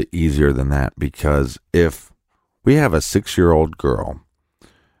a little bit easier than that, because if we have a 6-year-old girl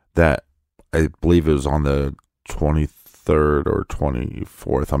that I believe it was on the 23rd or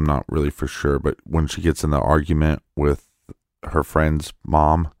 24th, I'm not really for sure, but when she gets in the argument with her friend's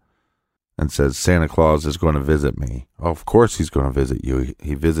mom and says, Santa Claus is going to visit me. Oh, of course he's going to visit you.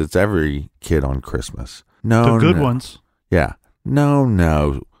 He visits every kid on Christmas. No, the good ones. Yeah.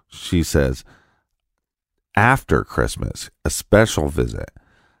 No, she says, after Christmas, a special visit.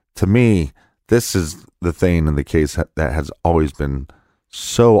 To me, this is the thing in the case that has always been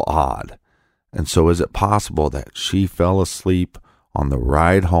so odd. And so is it possible that she fell asleep on the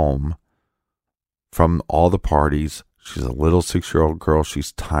ride home from all the parties? She's a little 6-year-old girl.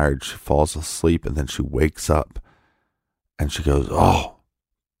 She's tired. She falls asleep, and then she wakes up and she goes, oh,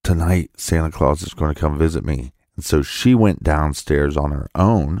 tonight Santa Claus is going to come visit me. And so she went downstairs on her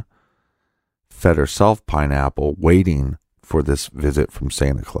own, fed herself pineapple, waiting for this visit from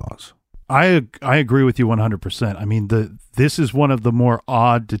Santa Claus. I agree with you 100%. I mean, this is one of the more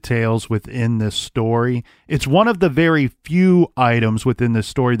odd details within this story. It's one of the very few items within this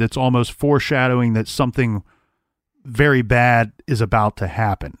story that's almost foreshadowing that something very bad is about to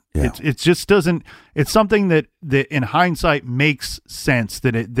happen. Yeah. It just doesn't. It's something that in hindsight makes sense.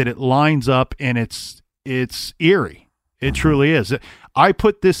 That it lines up, and it's eerie. It truly is. I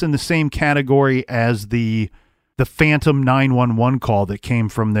put this in the same category as the phantom 911 call that came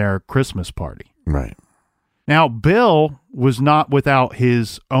from their Christmas party. Right. Now, Bill was not without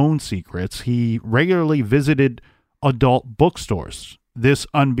his own secrets. He regularly visited adult bookstores, this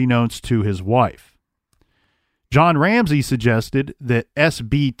unbeknownst to his wife. John Ramsey suggested that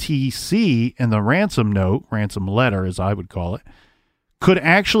SBTC in the ransom note, ransom letter as I would call it, could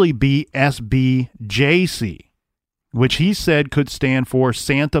actually be SBJC, which he said could stand for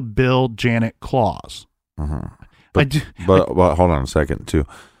Santa Bill Janet Claus. But hold on a second, too.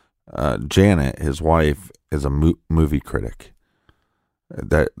 Janet, his wife, is a movie critic.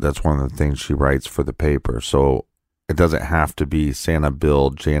 That's one of the things she writes for the paper. So it doesn't have to be Santa Bill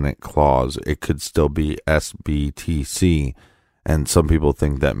Janet Claus. It could still be SBTC. And some people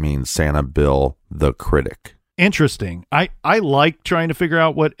think that means Santa Bill the Critic. Interesting. I like trying to figure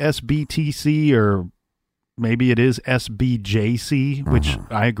out what SBTC or maybe it is SBJC, which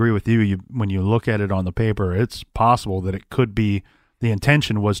I agree with you. When you look at it on the paper, it's possible that it could be the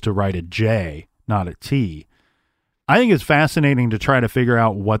intention was to write a J, not a T. I think it's fascinating to try to figure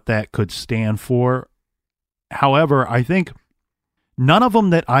out what that could stand for. However, I think none of them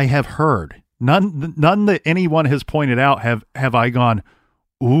that I have heard, none that anyone has pointed out have I gone,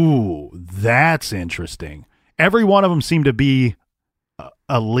 ooh, that's interesting. Every one of them seemed to be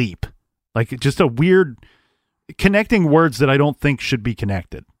a leap, like just a weird connecting words that I don't think should be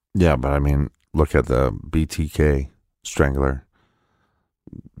connected. Yeah, but I mean, look at the BTK Strangler.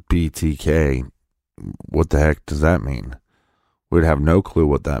 BTK, what the heck does that mean? We'd have no clue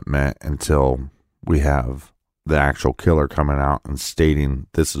what that meant until we have the actual killer coming out and stating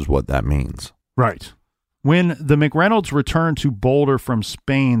this is what that means. Right. When the McReynolds returned to Boulder from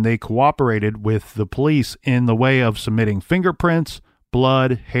Spain, they cooperated with the police in the way of submitting fingerprints,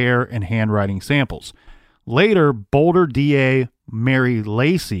 blood, hair, and handwriting samples. Later, Boulder DA Mary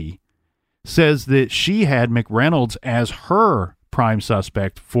Lacey says that she had McReynolds as her prime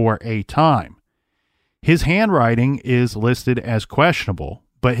suspect for a time. His handwriting is listed as questionable,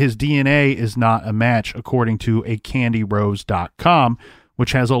 but his DNA is not a match according to a CandyRose.com,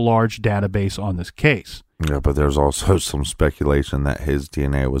 which has a large database on this case. Yeah, but there's also some speculation that his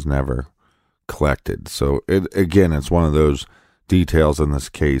DNA was never collected. So, it's one of those details in this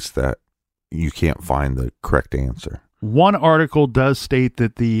case that you can't find the correct answer. One article does state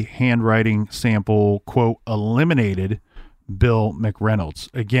that the handwriting sample, quote, eliminated Bill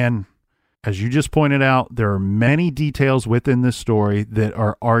McReynolds. Again, as you just pointed out, there are many details within this story that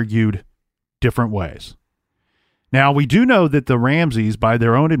are argued different ways. Now, we do know that the Ramseys, by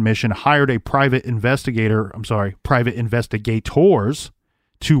their own admission, hired a private investigators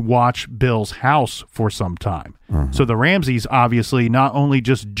to watch Bill's house for some time. So the Ramseys, obviously, not only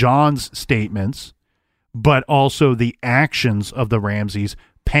just John's statements, but also the actions of the Ramseys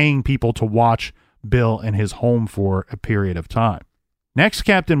paying people to watch Bill and his home for a period of time. Next,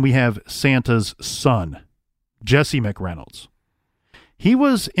 Captain, we have Santa's son, Jesse McReynolds. He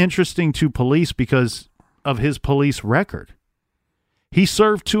was interesting to police because of his police record. He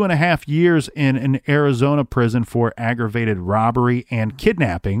served 2.5 years in an Arizona prison for aggravated robbery and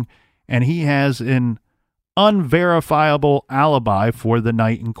kidnapping, and he has an unverifiable alibi for the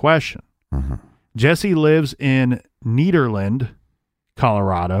night in question. Jesse lives in Nederland,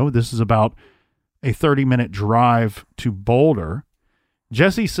 Colorado. This is about a 30-minute drive to Boulder.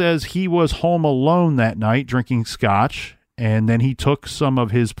 Jesse says he was home alone that night drinking scotch, and then he took some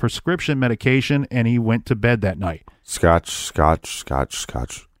of his prescription medication and he went to bed that night. Scotch.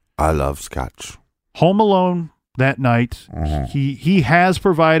 I love scotch. Home alone that night. He has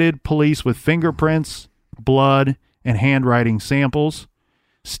provided police with fingerprints, blood, and handwriting samples.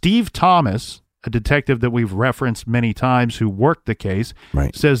 Steve Thomas, a detective that we've referenced many times who worked the case,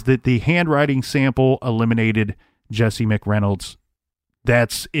 says that the handwriting sample eliminated Jesse McReynolds.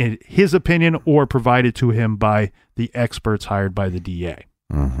 That's in his opinion or provided to him by the experts hired by the DA.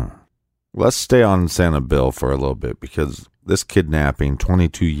 Let's stay on Santa Bill for a little bit because this kidnapping,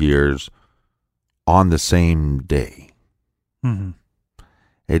 22 years on the same day,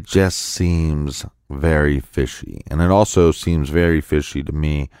 it just seems very fishy. And it also seems very fishy to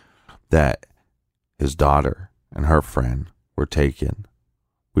me that his daughter and her friend were taken.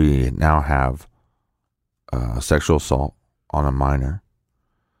 We now have sexual assault on a minor,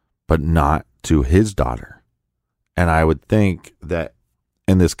 but not to his daughter. And I would think that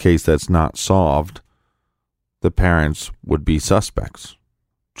in this case that's not solved, the parents would be suspects,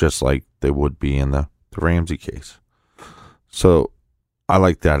 just like they would be in the Ramsey case. So I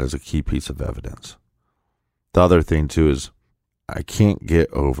like that as a key piece of evidence. The other thing, too, is I can't get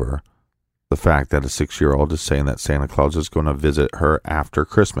over the fact that a 6-year-old is saying that Santa Claus is going to visit her after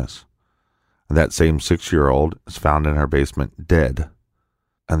Christmas. And that same 6-year-old is found in her basement dead.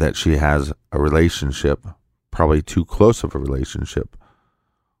 And that she has a relationship, probably too close of a relationship,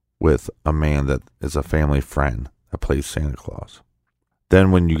 with a man that is a family friend that plays Santa Claus. Then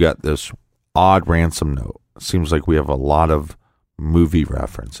when you got this odd ransom note seems like we have a lot of movie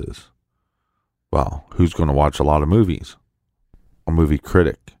references. Well, who's going to watch a lot of movies? A movie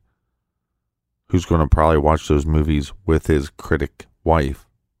critic. Who's going to probably watch those movies with his critic wife,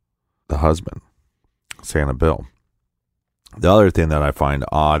 the husband, Santa Bill. The other thing that I find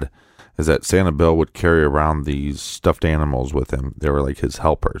odd is that Santa Bill would carry around these stuffed animals with him. They were like his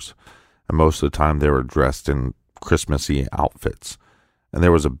helpers. And most of the time they were dressed in Christmassy outfits. And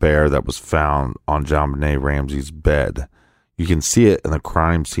there was a bear that was found on JonBenet Ramsey's bed. You can see it in the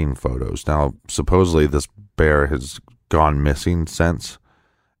crime scene photos. Now, supposedly this bear has gone missing since.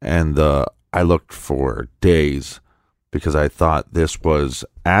 And I looked for days because I thought this was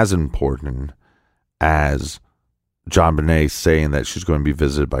as important as JonBenet saying that she's going to be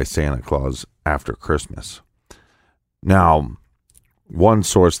visited by Santa Claus after Christmas. Now, one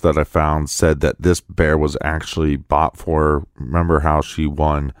source that I found said that this bear was actually bought for her. Remember how she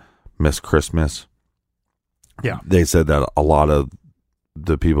won Miss Christmas? Yeah. They said that a lot of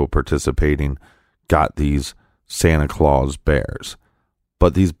the people participating got these Santa Claus bears.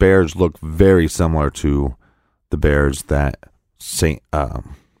 But these bears look very similar to the bears that Santa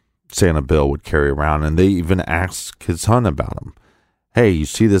Bill would carry around. And they even asked his son about them. Hey, you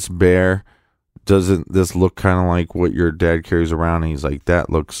see this bear? Doesn't this look kind of like what your dad carries around? And he's like,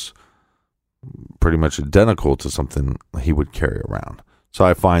 that looks pretty much identical to something he would carry around. So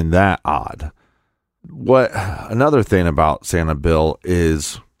I find that odd. Another thing about Santa Bill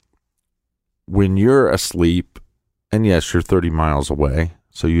is when you're asleep, and yes, you're 30 miles away,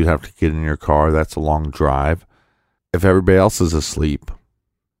 so you'd have to get in your car. That's a long drive. If everybody else is asleep,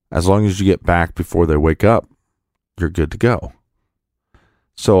 as long as you get back before they wake up, you're good to go.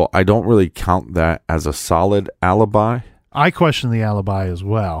 So I don't really count that as a solid alibi. I question the alibi as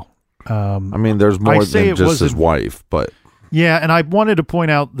well. I mean, there's more than just his wife, but... Yeah, and I wanted to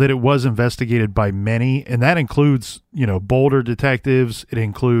point out that it was investigated by many, and that includes, Boulder detectives. It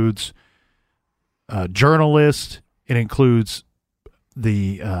includes journalists. It includes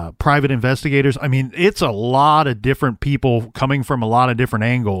the private investigators. I mean, it's a lot of different people coming from a lot of different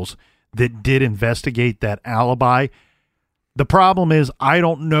angles that did investigate that alibi. The problem is I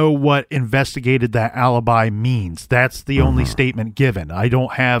don't know what investigated that alibi means. That's the only statement given. We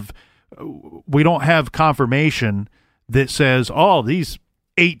don't have confirmation that says, oh, these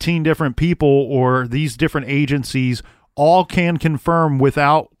 18 different people or these different agencies all can confirm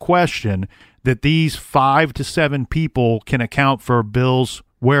without question that these 5 to 7 people can account for Bill's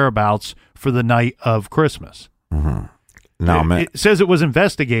whereabouts for the night of Christmas. Mm-hmm. Now, it says it was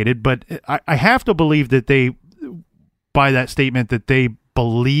investigated, but I have to believe that by that statement, that they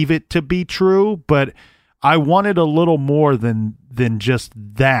believe it to be true, but I wanted a little more than just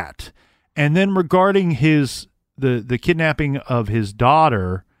that. And then regarding the kidnapping of his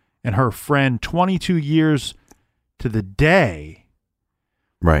daughter and her friend 22 years to the day.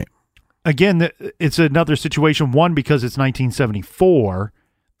 Right. Again, it's another situation. One, because it's 1974,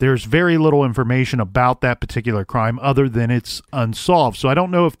 there's very little information about that particular crime other than it's unsolved. So I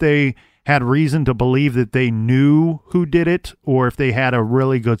don't know if they had reason to believe that they knew who did it or if they had a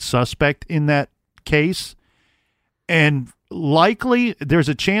really good suspect in that case. And likely there's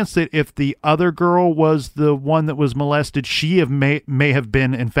a chance that if the other girl was the one that was molested, she may have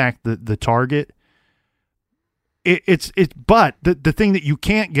been, in fact, the target. But the thing that you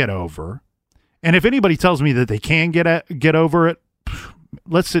can't get over, and if anybody tells me that they can get over it,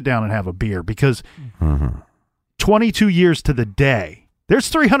 let's sit down and have a beer, because 22 years to the day, there's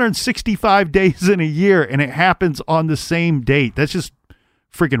 365 days in a year, and it happens on the same date. That's just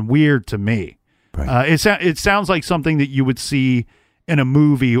freaking weird to me. Right. It sounds like something that you would see in a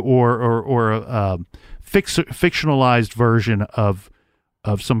movie or a fictionalized version of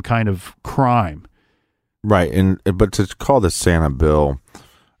some kind of crime. Right, but to call this Santa Bill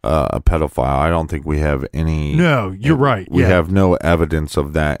a pedophile, I don't think we have any. No, you're right. We have no evidence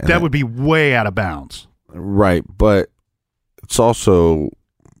of that. That would be way out of bounds. Right, but it's also.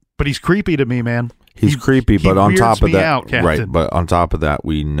 But he's creepy to me, man. He's creepy, but on top of that, right? But on top of that,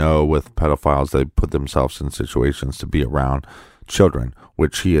 we know with pedophiles they put themselves in situations to be around children,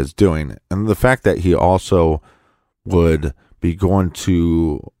 which he is doing, and the fact that he also would be going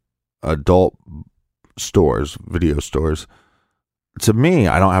to adult stores, video stores, to me,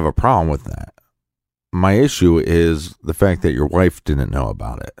 I don't have a problem with that. My issue is the fact that your wife didn't know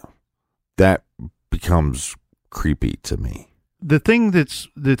about it. That becomes creepy to me. The thing that's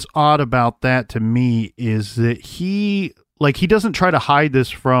odd about that to me is that he doesn't try to hide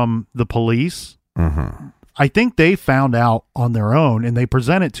this from the police. Mm-hmm. I think they found out on their own and they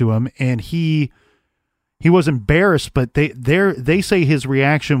present it to him, and he He was embarrassed, but they say his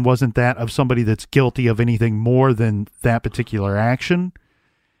reaction wasn't that of somebody that's guilty of anything more than that particular action.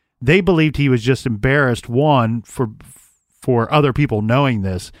 They believed he was just embarrassed, one, for other people knowing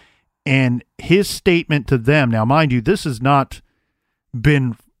this, and his statement to them. Now, mind you, this has not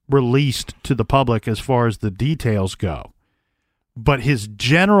been released to the public as far as the details go, but his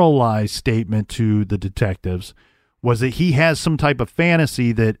generalized statement to the detectives was that he has some type of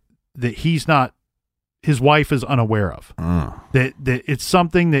fantasy that he's not, his wife is unaware of. That it's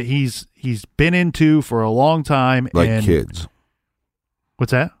something that he's been into for a long time. Like and kids.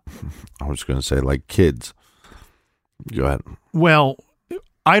 What's that? I was going to say like kids. Go ahead. Well,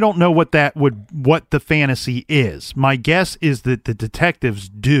 I don't know what the fantasy is. My guess is that the detectives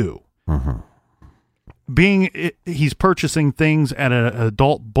do. He's purchasing things at an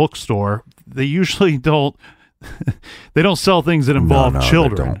adult bookstore. They usually don't. They don't sell things that involve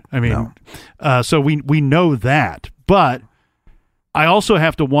children. I mean, so we know that. But I also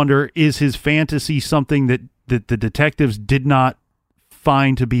have to wonder: is his fantasy something that the detectives did not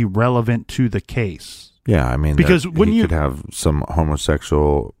find to be relevant to the case? Yeah, I mean, because when he you could have some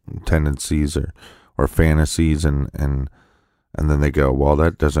homosexual tendencies or fantasies, and then they go, well,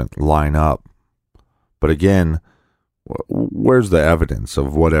 that doesn't line up. But again, where's the evidence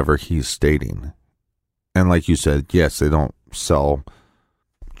of whatever he's stating? And like you said, yes, they don't sell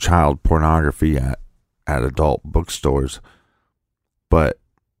child pornography at adult bookstores, but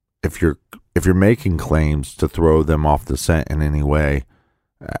if you're making claims to throw them off the scent in any way,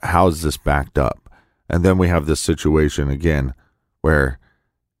 how is this backed up? And then we have this situation again where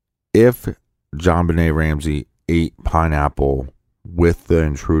if JonBenet Ramsey ate pineapple with the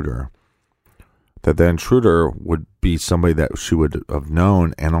intruder, that the intruder would be somebody that she would have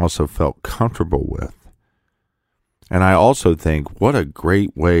known and also felt comfortable with. And I also think what a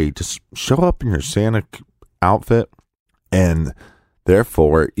great way to show up in your Santa outfit, and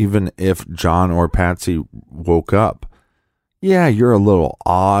therefore, even if John or Patsy woke up, yeah, you're a little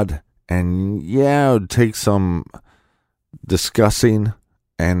odd, and yeah, it would take some discussing,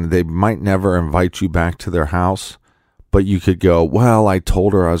 and they might never invite you back to their house, but you could go, well, I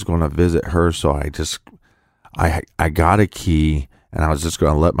told her I was going to visit her, so I got a key, and I was just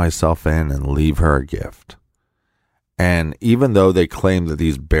going to let myself in and leave her a gift. And even though they claim that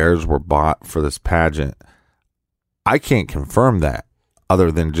these bears were bought for this pageant, I can't confirm that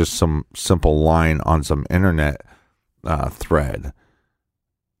other than just some simple line on some internet thread.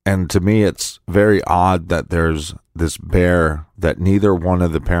 And to me, it's very odd that there's this bear that neither one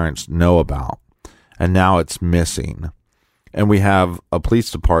of the parents know about, and now it's missing. And we have a police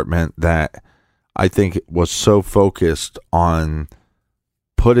department that I think was so focused on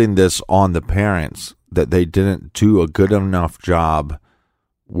putting this on the parents that they didn't do a good enough job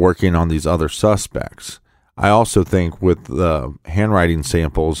working on these other suspects. I also think with the handwriting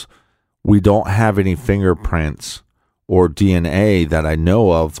samples, we don't have any fingerprints or DNA that I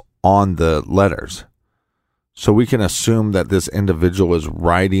know of on the letters. So we can assume that this individual is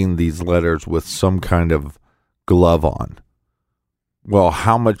writing these letters with some kind of glove on. Well,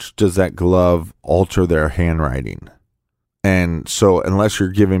 how much does that glove alter their handwriting? And so unless you're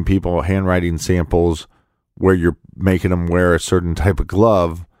giving people handwriting samples where you're making them wear a certain type of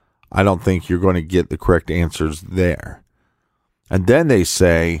glove, I don't think you're going to get the correct answers there. And then they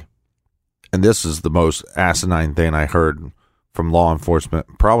say, and this is the most asinine thing I heard from law enforcement,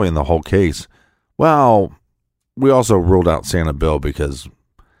 probably in the whole case, well, we also ruled out Santa Bill because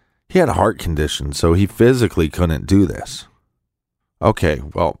he had a heart condition, so he physically couldn't do this. Okay,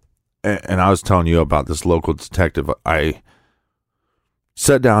 well, and I was telling you about this local detective. I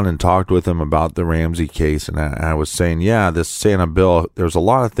sat down and talked with him about the Ramsey case, and I was saying, yeah, this Santa Bill, there's a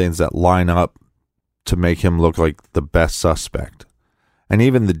lot of things that line up to make him look like the best suspect. And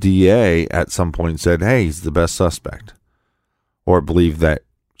even the DA at some point said, hey, he's the best suspect. Or believed that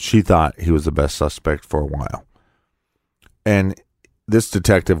she thought he was the best suspect for a while. And this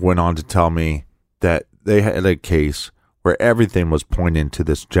detective went on to tell me that they had a case where everything was pointing to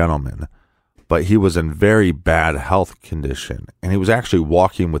this gentleman, but he was in very bad health condition, and he was actually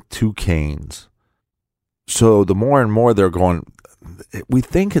walking with 2 canes. So the more and more they're going, we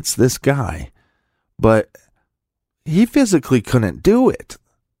think it's this guy, but he physically couldn't do it.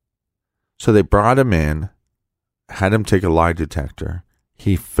 So they brought him in, had him take a lie detector.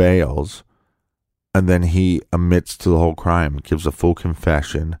 He fails, and then he admits to the whole crime, gives a full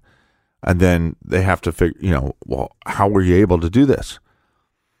confession, and then they have to figure, well, how were you able to do this?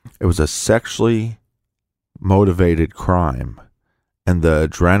 It was a sexually motivated crime, and the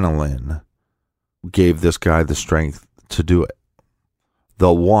adrenaline gave this guy the strength to do it.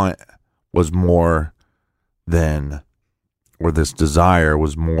 The want was more than, or this desire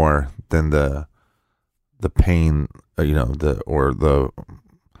was more than the pain, the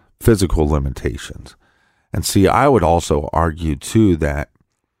physical limitations. And see, I would also argue too that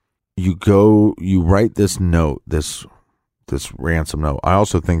you write this note, this ransom note. I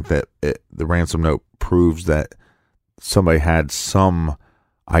also think that the ransom note proves that somebody had some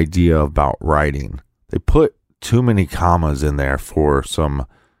idea about writing. They put too many commas in there for some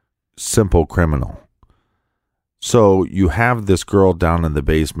simple criminal. So you have this girl down in the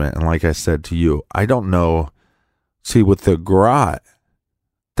basement, and like I said to you, I don't know. See, with the garrote,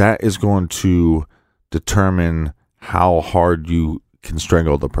 that is going to determine how hard you can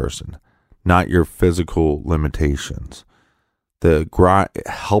strangle the person, not your physical limitations. The garrote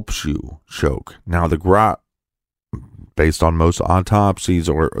helps you choke. Now, the garrote, based on most autopsies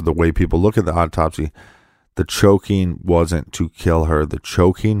or the way people look at the autopsy, the choking wasn't to kill her. The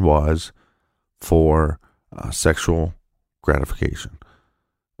choking was for sexual gratification.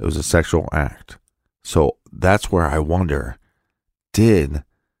 It was a sexual act. So that's where I wonder, did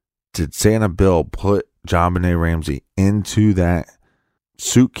Santa Bill put JonBenet Ramsey into that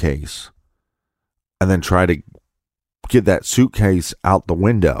suitcase and then try to get that suitcase out the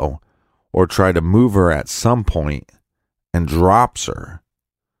window, or try to move her at some point and drops her,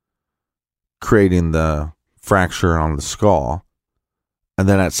 creating the fracture on the skull, and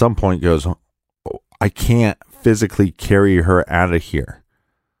then at some point goes, I can't physically carry her out of here,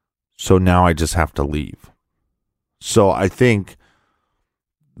 so now I just have to leave. So I think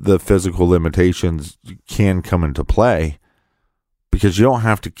the physical limitations can come into play, because you don't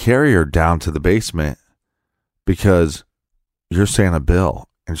have to carry her down to the basement because you're Santa Bill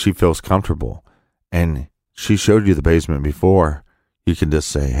and she feels comfortable and she showed you the basement before. You can just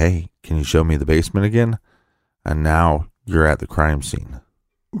say, hey, can you show me the basement again? And now you're at the crime scene.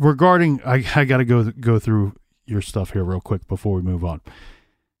 Regarding, I got to go through your stuff here real quick before we move on.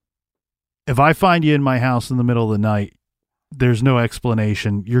 If I find you in my house in the middle of the night, there's no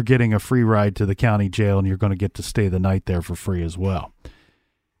explanation. You're getting a free ride to the county jail, and you're going to get to stay the night there for free as well.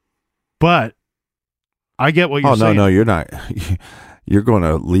 But I get what you're saying. No, you're not. You're going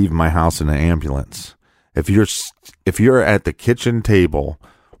to leave my house in an ambulance. If you're at the kitchen table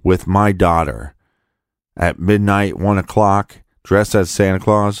with my daughter at midnight, 1 o'clock, dressed as Santa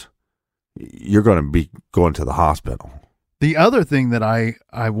Claus, you're going to be going to the hospital. The other thing that I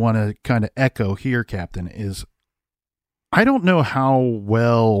want to kind of echo here, Captain, is I don't know how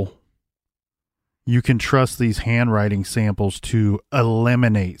well you can trust these handwriting samples to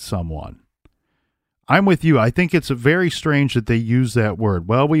eliminate someone. I'm with you. I think it's very strange that they use that word.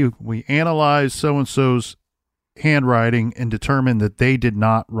 Well, we analyzed so-and-so's handwriting and determined that they did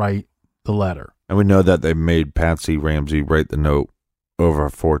not write the letter. And we know that they made Patsy Ramsey write the note over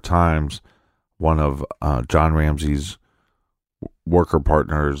 4 times. One of John Ramsey's worker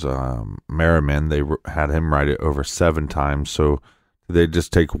partners, Merriman, they had him write it over 7 times. So they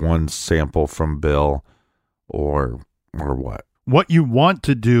just take one sample from Bill or what? What you want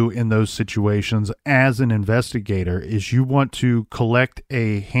to do in those situations as an investigator is you want to collect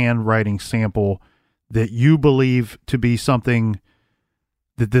a handwriting sample that you believe to be something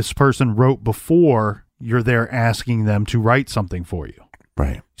that this person wrote before you're there asking them to write something for you.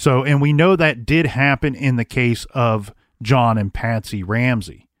 Right. So, and we know that did happen in the case of John and Patsy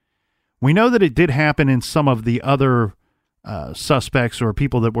Ramsey. We know that it did happen in some of the other suspects or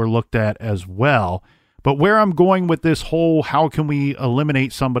people that were looked at as well. But where I'm going with this whole, how can we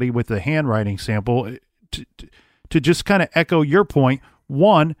eliminate somebody with a handwriting sample, to just kind of echo your point,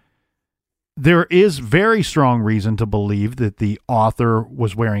 one, there is very strong reason to believe that the author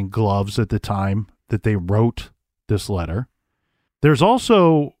was wearing gloves at the time that they wrote this letter. There's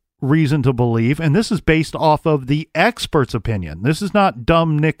also reason to believe, and this is based off of the expert's opinion. This is not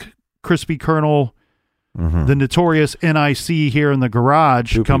dumb Nick Crispy Colonel, the notorious NIC here in the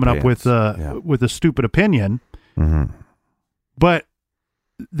garage, Doopy coming pants. Up with a stupid opinion. But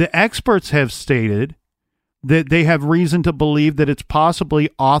the experts have stated that they have reason to believe that it's possibly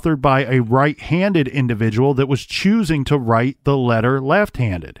authored by a right-handed individual that was choosing to write the letter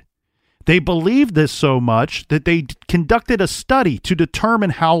left-handed. They believed this so much that they conducted a study to determine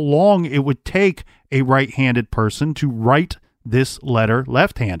how long it would take a right-handed person to write this letter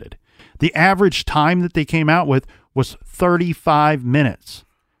left-handed. The average time that they came out with was 35 minutes.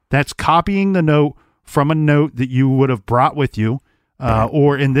 That's copying the note from a note that you would have brought with you,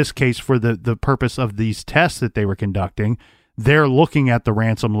 or in this case, for the purpose of these tests that they were conducting, they're looking at the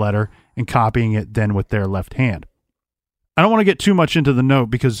ransom letter and copying it then with their left hand. I don't want to get too much into the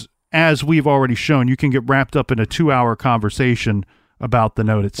note because, as we've already shown, you can get wrapped up in a 2-hour conversation about the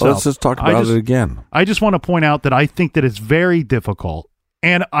note itself. Well, let's just talk about it again. I just want to point out that I think that it's very difficult,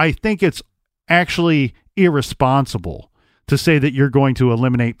 and I think it's actually irresponsible to say that you're going to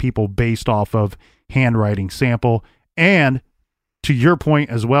eliminate people based off of handwriting sample. And to your point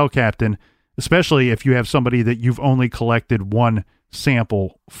as well, Captain, especially if you have somebody that you've only collected one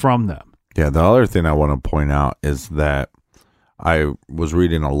sample from them. Yeah, the other thing I want to point out is that I was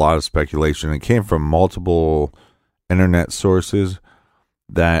reading a lot of speculation. It came from multiple internet sources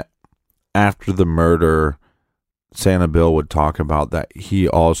that after the murder, Santa Bill would talk about that he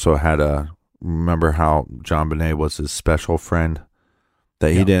also had remember how JonBenét was his special friend?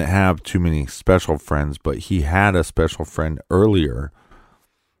 That he didn't have too many special friends, but he had a special friend earlier.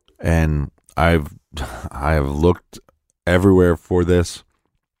 And I have looked everywhere for this.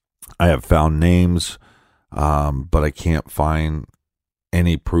 I have found names, but I can't find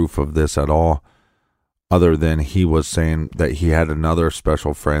any proof of this at all, other than he was saying that he had another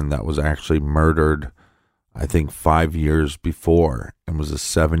special friend that was actually murdered, I think 5 years before, and was a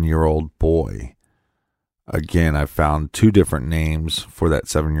 7-year-old boy. Again, I found 2 different names for that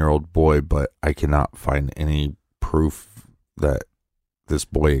 7-year-old boy, but I cannot find any proof that this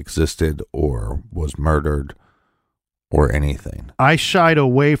boy existed or was murdered or anything. I shied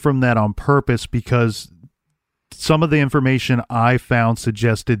away from that on purpose because some of the information I found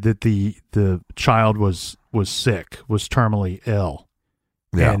suggested that the child was sick, was terminally ill,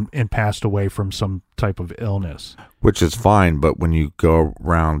 and passed away from some type of illness. Which is fine, but when you go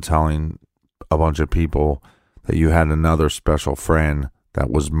around telling a bunch of people that you had another special friend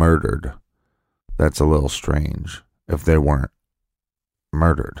that was murdered, that's a little strange if they weren't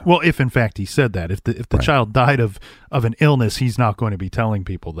murdered. Well, if in fact he said that, if the Right. child died of an illness, he's not going to be telling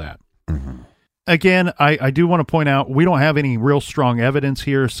people that. Mm-hmm. Again, I do want to point out, we don't have any real strong evidence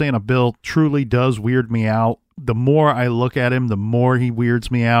here. Santa Bill truly does weird me out. The more I look at him, the more he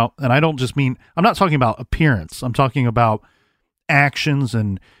weirds me out. And I don't just mean, I'm not talking about appearance. I'm talking about actions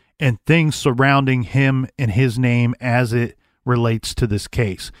and things surrounding him and his name as it relates to this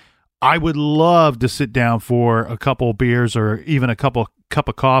case. I would love to sit down for a couple beers or even a cup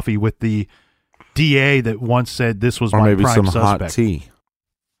of coffee with the DA that once said this was or my maybe prime some suspect. hot tea.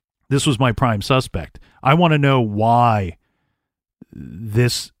 This was my prime suspect. I want to know why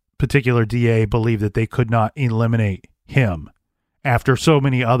this particular DA believed that they could not eliminate him after so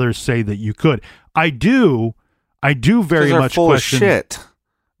many others say that you could. I do very much full question. Of shit.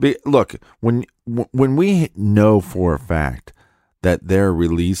 Look, when we know for a fact that they're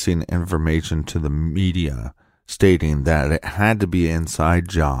releasing information to the media stating that it had to be an inside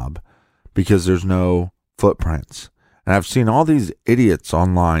job because there's no footprints. And I've seen all these idiots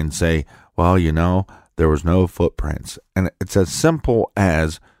online say, well, there was no footprints. And it's as simple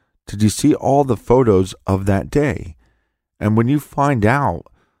as, did you see all the photos of that day? And when you find out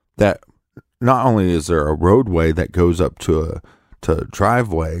that not only is there a roadway that goes up to a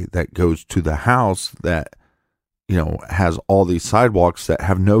driveway that goes to the house that, has all these sidewalks that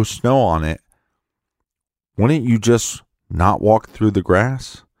have no snow on it, wouldn't you just not walk through the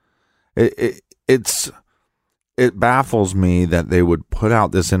grass? It baffles me that they would put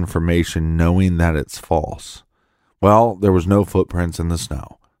out this information knowing that it's false. Well, there was no footprints in the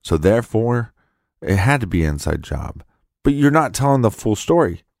snow, so therefore it had to be an inside job. But you're not telling the full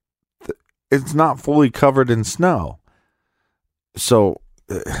story. It's not fully covered in snow. So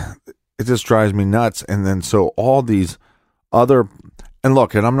it just drives me nuts. And then so all these other, and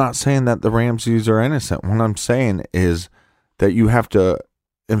look, and I'm not saying that the Ramseys are innocent. What I'm saying is that you have to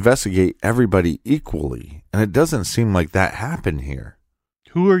investigate everybody equally. And it doesn't seem like that happened here.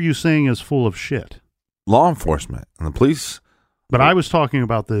 Who are you saying is full of shit? Law enforcement and the police. But I was talking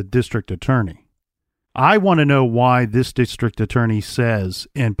about the district attorney. I want to know why this district attorney says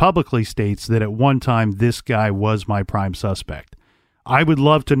and publicly states that at one time this guy was my prime suspect. I would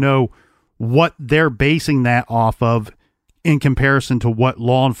love to know what they're basing that off of in comparison to what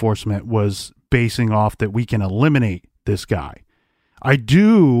law enforcement was basing off that we can eliminate this guy. I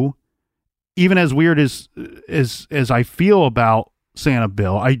do, even as weird as I feel about Santa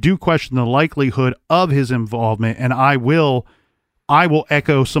Bill, I do question the likelihood of his involvement, and I will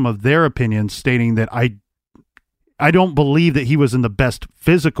echo some of their opinions, stating that I don't believe that he was in the best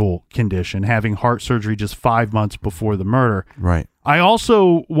physical condition, having heart surgery just 5 months before the murder. Right. I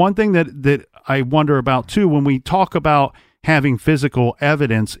also, one thing that I wonder about too, when we talk about having physical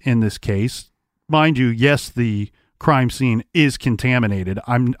evidence in this case, mind you, yes, the crime scene is contaminated.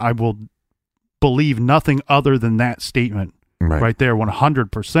 I will believe nothing other than that statement right there,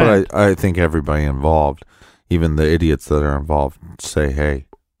 100%. But I think everybody involved, even the idiots that are involved, say, hey,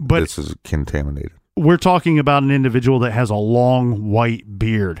 this is contaminated. we're talking about an individual that has a long white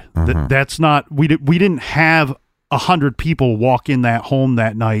beard. That's not, we didn't have 100 people walk in that home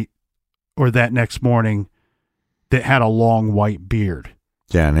that night or that next morning that had a long white beard.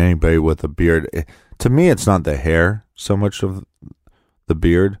 Yeah, and anybody with a beard, to me, it's not the hair so much of the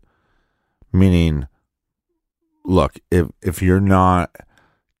beard. Meaning, look, if you're not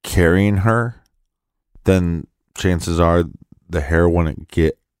carrying her, then chances are the hair wouldn't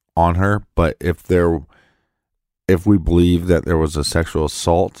get on her. But if we believe that there was a sexual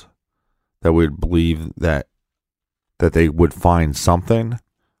assault, that we'd believe that they would find something,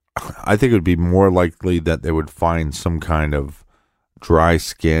 I think it would be more likely that they would find some kind of dry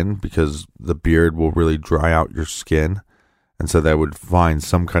skin, because the beard will really dry out your skin. And so they would find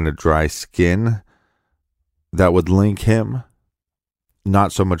some kind of dry skin that would link him,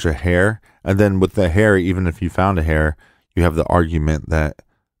 not so much a hair. And then with the hair, even if you found a hair, you have the argument that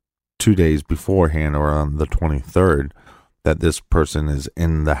 2 days beforehand or on the 23rd, that this person is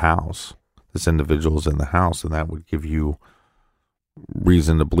in the house. This individual is in the house, and that would give you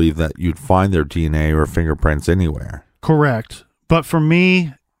reason to believe that you'd find their DNA or fingerprints anywhere. Correct. But for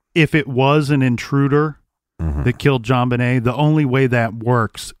me, if it was an intruder that killed JonBenét, the only way that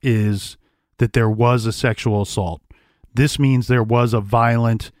works is that there was a sexual assault. This means there was a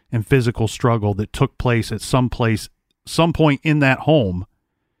violent and physical struggle that took place at some point in that home,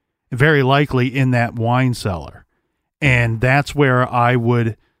 very likely in that wine cellar. And that's where I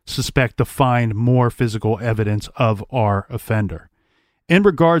would suspect to find more physical evidence of our offender. In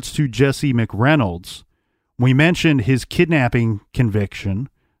regards to Jesse McReynolds, we mentioned his kidnapping conviction,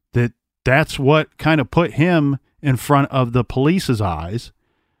 that's what kind of put him in front of the police's eyes.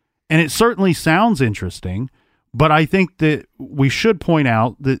 And it certainly sounds interesting, but I think that we should point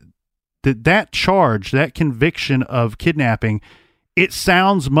out that charge, that conviction of kidnapping, it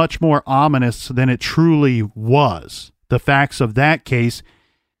sounds much more ominous than it truly was. The facts of that case,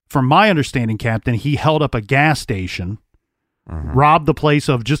 from my understanding, Captain, he held up a gas station, robbed the place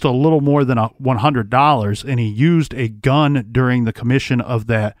of just a little more than $100, and he used a gun during the commission of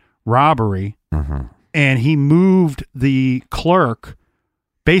that robbery, and he moved the clerk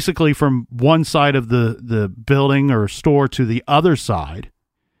basically from one side of the building or store to the other side.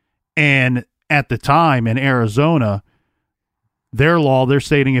 And at the time in Arizona, their law, they're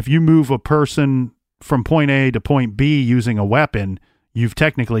stating if you move a person from point A to point B using a weapon, you've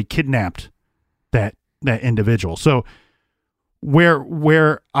technically kidnapped that individual. So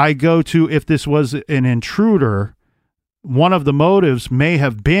where I go to, if this was an intruder, one of the motives may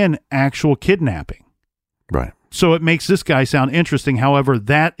have been actual kidnapping. Right. So it makes this guy sound interesting. However,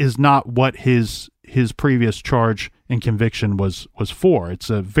 that is not what his previous charge and conviction was for.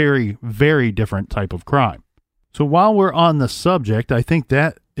 It's a very, very different type of crime. So while we're on the subject, I think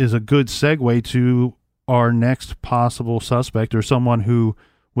that is a good segue to our next possible suspect, or someone who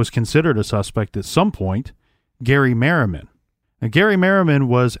was considered a suspect at some point, Gary Merriman. Now, Gary Merriman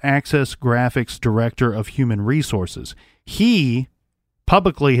was Access Graphics Director of Human Resources. He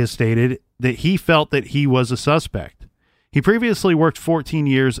publicly has stated that he felt that he was a suspect. He previously worked 14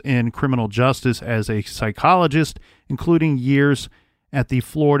 years in criminal justice as a psychologist, including years at the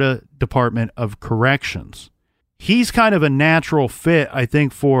Florida Department of Corrections. He's kind of a natural fit, I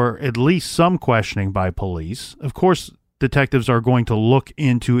think, for at least some questioning by police. Of course, detectives are going to look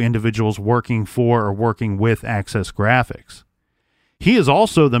into individuals working for or working with Access Graphics. He is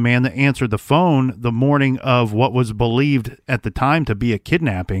also the man that answered the phone the morning of what was believed at the time to be a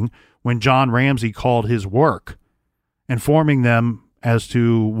kidnapping when John Ramsey called his work, informing them as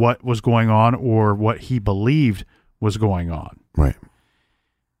to what was going on or what he believed was going on. Right.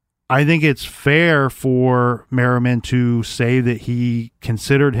 I think it's fair for Merriman to say that he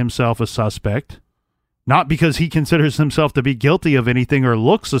considered himself a suspect, not because he considers himself to be guilty of anything or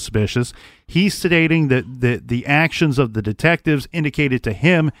look suspicious. He's stating that the actions of the detectives indicated to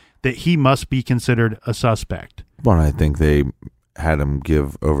him that he must be considered a suspect. Well, I think they had him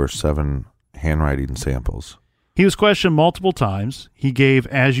give over 7 handwriting samples. He was questioned multiple times. He gave,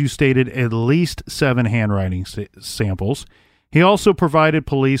 as you stated, at least 7 handwriting samples. He also provided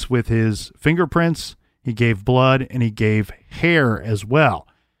police with his fingerprints, he gave blood, and he gave hair as well.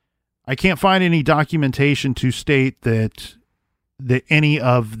 I can't find any documentation to state that any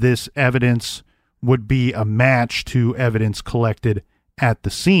of this evidence would be a match to evidence collected at the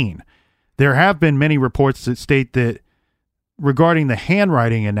scene. There have been many reports that state that regarding the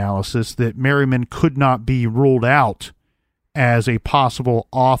handwriting analysis, that Merriman could not be ruled out as a possible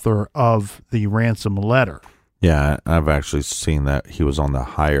author of the ransom letter. Yeah, I've actually seen that he was on the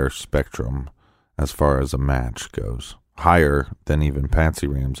higher spectrum as far as a match goes. Higher than even Patsy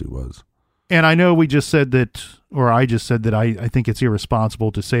Ramsey was. And I know we just said that, or I just said that I think it's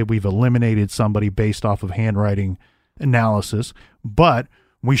irresponsible to say we've eliminated somebody based off of handwriting analysis, but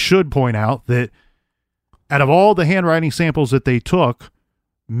we should point out that out of all the handwriting samples that they took,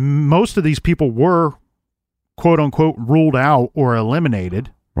 most of these people were quote unquote ruled out or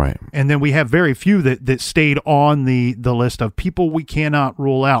eliminated. Right. And then we have very few that stayed on the list of people we cannot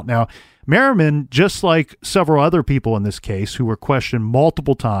rule out. Now, Merriman, just like several other people in this case who were questioned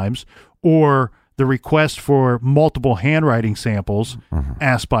multiple times, or the request for multiple handwriting samples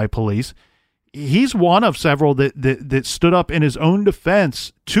asked by police, he's one of several that stood up in his own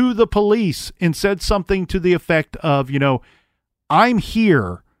defense to the police and said something to the effect of, I'm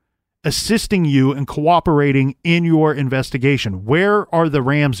here assisting you and cooperating in your investigation. Where are the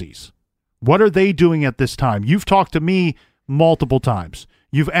Ramseys? What are they doing at this time? You've talked to me multiple times.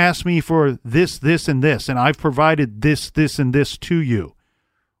 You've asked me for this, and this, and I've provided this, and this to you.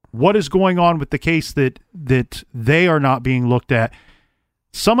 What is going on with the case that they are not being looked at?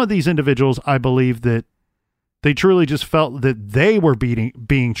 Some of these individuals, I believe that they truly just felt that they were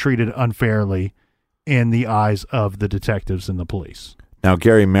being treated unfairly in the eyes of the detectives and the police. Now,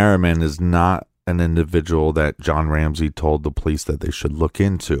 Gary Merriman is not an individual that John Ramsey told the police that they should look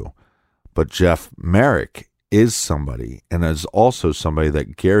into, but Jeff Merrick is somebody, and is also somebody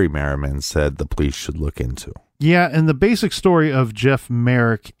that Gary Merriman said the police should look into. Yeah, and the basic story of Jeff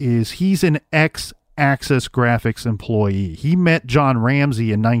Merrick is he's an ex-Access Graphics employee. He met John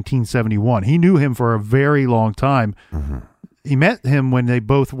Ramsey in 1971. He knew him for a very long time. Mm-hmm. He met him when they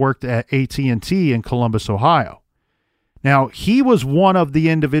both worked at AT&T in Columbus, Ohio. Now, he was one of the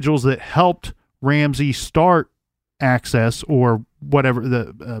individuals that helped Ramsey start Access, or whatever,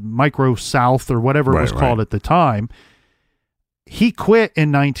 the Micro South, or whatever it was called at the time. He quit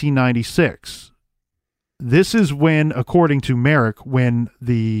in 1996. This is when, according to Merrick, when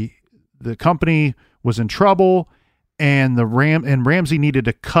the company was in trouble and Ramsey needed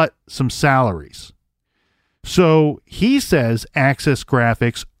to cut some salaries. So he says Access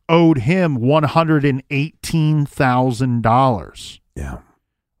Graphics owed him $118,000. Yeah.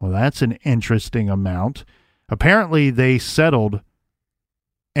 Well, that's an interesting amount. Apparently, they settled,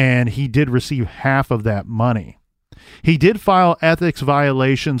 and he did receive half of that money. He did file ethics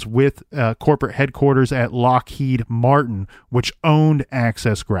violations with corporate headquarters at Lockheed Martin, which owned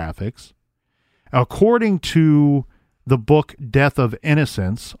Access Graphics. According to the book Death of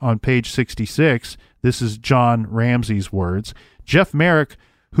Innocence on page 66, this is John Ramsey's words, Jeff Merrick,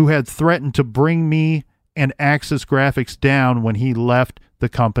 who had threatened to bring me and Access Graphics down when he left the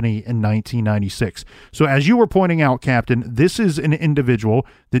company in 1996. So as you were pointing out, Captain, this is an individual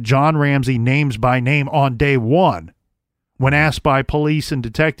that John Ramsey names by name on day one when asked by police and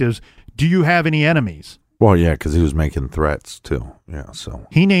detectives, do you have any enemies? Well, yeah, because he was making threats too. Yeah, so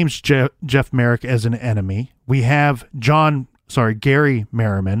he names Jeff Merrick as an enemy. We have Gary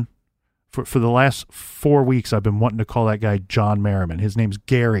Merriman. For the last 4 weeks, I've been wanting to call that guy John Merriman. His name's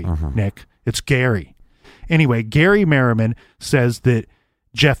Gary, Nick. It's Gary. Anyway, Gary Merriman says that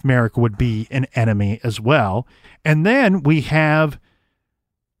Jeff Merrick would be an enemy as well. And then we have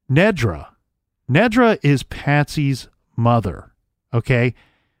Nedra. Nedra is Patsy's mother, okay?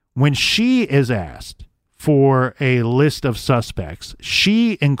 When she is asked for a list of suspects,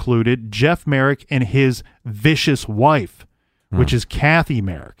 she included Jeff Merrick and his vicious wife, which is Kathy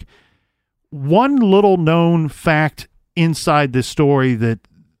Merrick. One little known fact inside this story that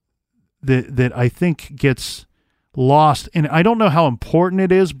I think gets lost, and I don't know how important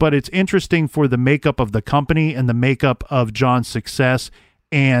it is, but it's interesting for the makeup of the company and the makeup of John's success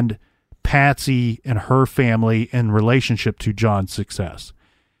and Patsy and her family in relationship to John's success.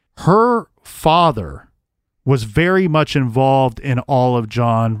 Her father was very much involved in all of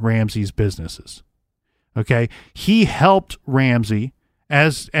John Ramsey's businesses. Okay? He helped Ramsey,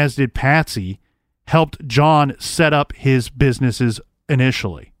 as did Patsy, helped John set up his businesses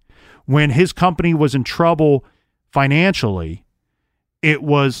initially. When his company was in trouble financially, it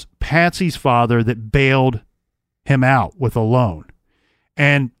was Patsy's father that bailed him out with a loan.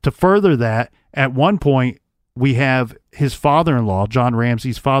 And to further that, at one point, we have his father-in-law, John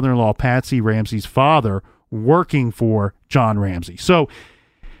Ramsey's father-in-law, Patsy Ramsey's father, working for John Ramsey. So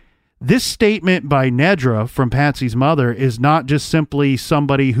this statement by Nedra from Patsy's mother is not just simply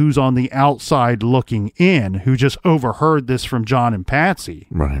somebody who's on the outside looking in, who just overheard this from John and Patsy.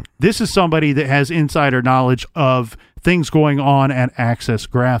 Right. This is somebody that has insider knowledge of things going on at Access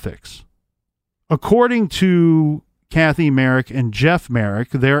Graphics. According to Kathy Merrick and Jeff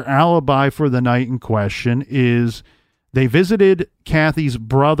Merrick, their alibi for the night in question is they visited Kathy's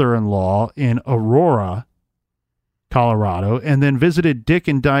brother-in-law in Aurora, Colorado, and then visited Dick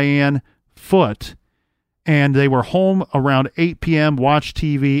and Diane foot, and they were home around 8 p.m., watched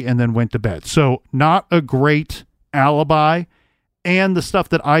TV, and then went to bed. So not a great alibi. And the stuff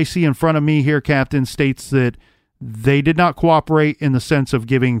that I see in front of me here, Captain, states that they did not cooperate in the sense of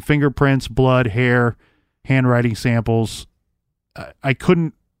giving fingerprints, blood, hair, handwriting samples. I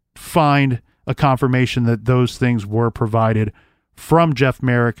couldn't find a confirmation that those things were provided from Jeff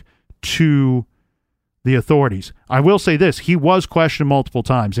Merrick to the authorities. I will say this, he was questioned multiple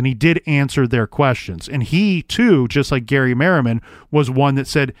times, and he did answer their questions. And he, too, just like Gary Merriman, was one that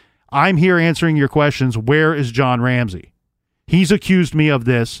said, I'm here answering your questions. Where is John Ramsey? He's accused me of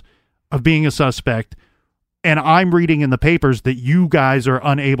this, of being a suspect, and I'm reading in the papers that you guys are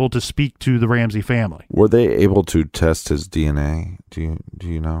unable to speak to the Ramsey family. Were they able to test his DNA? Do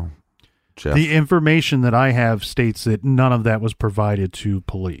you know, Jeff? The information that I have states that none of that was provided to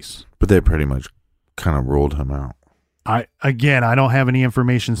police. But they pretty much kind of ruled him out. I don't have any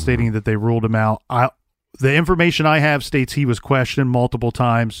information stating that they ruled him out. The information I have states he was questioned multiple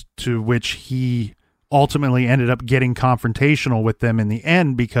times, to which he ultimately ended up getting confrontational with them in the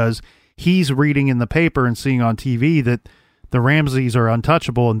end, because he's reading in the paper and seeing on TV that the Ramseys are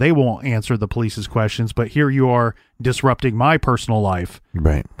untouchable and they won't answer the police's questions. But here you are disrupting my personal life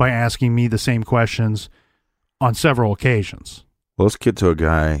by asking me the same questions on several occasions. Well, let's get to a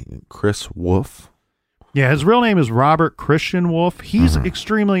guy, Chris Wolf. Yeah, his real name is Robert Christian Wolf. He's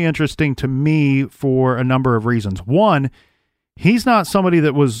extremely interesting to me for a number of reasons. One, he's not somebody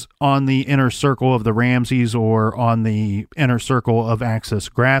that was on the inner circle of the Ramseys or on the inner circle of Access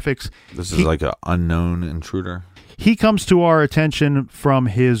Graphics. This is like an unknown intruder. He comes to our attention from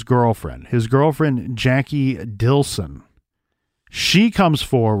his girlfriend, Jackie Dilson. She comes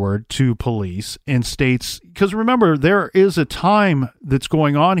forward to police and states, because remember, there is a time that's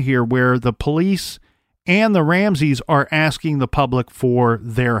going on here where the police and the Ramseys are asking the public for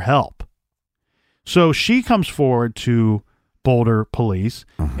their help. So she comes forward to Boulder police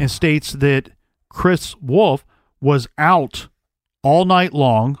and states that Chris Wolf was out all night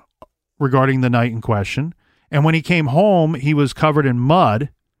long regarding the night in question. And when he came home, he was covered in mud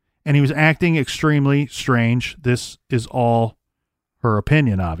and he was acting extremely strange. This is all her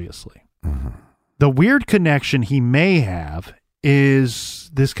opinion, obviously. The weird connection he may have is,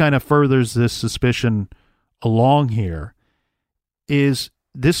 this kind of furthers this suspicion along here, is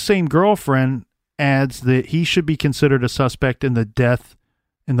this same girlfriend adds that he should be considered a suspect in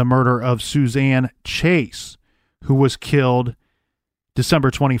the murder of Suzanne Chase, who was killed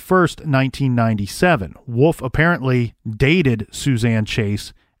December 21st, 1997. Wolf apparently dated Suzanne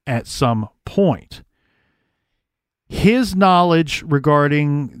Chase at some point. His knowledge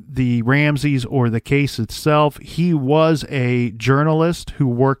regarding the Ramseys or the case itself, he was a journalist who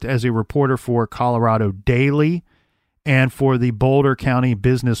worked as a reporter for Colorado Daily and for the Boulder County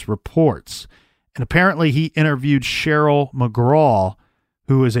Business Reports. And apparently he interviewed Cheryl McGraw,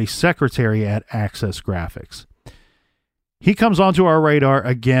 who is a secretary at Access Graphics. He comes onto our radar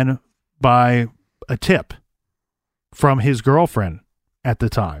again by a tip from his girlfriend at the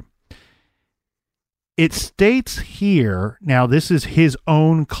time. It states here, now this is his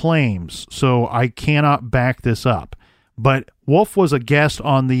own claims, so I cannot back this up, but Wolf was a guest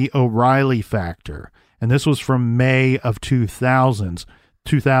on the O'Reilly Factor, and this was from May of 2000,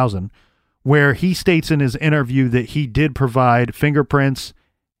 where he states in his interview that he did provide fingerprints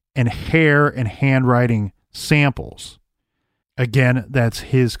and hair and handwriting samples. Again, that's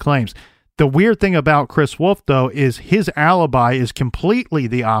his claims. The weird thing about Chris Wolf, though, is his alibi is completely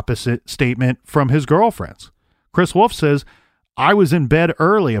the opposite statement from his girlfriend's. Chris Wolf says, I was in bed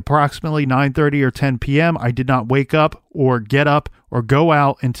early, approximately 9:30 or 10 p.m. I did not wake up or get up or go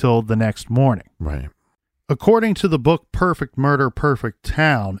out until the next morning. Right. According to the book Perfect Murder, Perfect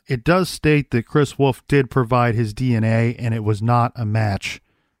Town, it does state that Chris Wolf did provide his DNA and it was not a match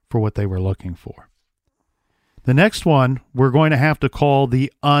for what they were looking for. The next one we're going to have to call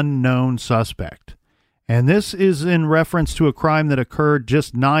the unknown suspect. And this is in reference to a crime that occurred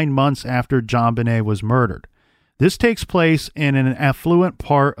just 9 months after JonBenét was murdered. This takes place in an affluent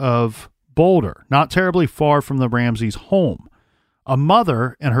part of Boulder, not terribly far from the Ramseys' home. A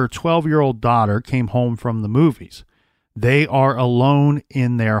mother and her 12-year-old daughter came home from the movies. They are alone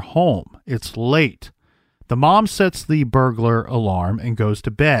in their home. It's late. The mom sets the burglar alarm and goes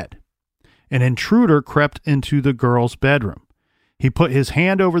to bed. An intruder crept into the girl's bedroom. He put his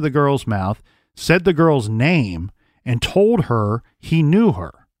hand over the girl's mouth, said the girl's name, and told her he knew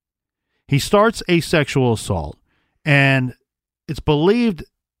her. He starts a sexual assault, and it's believed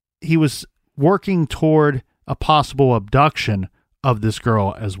he was working toward a possible abduction of this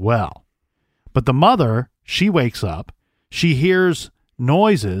girl as well. But the mother, she wakes up. She hears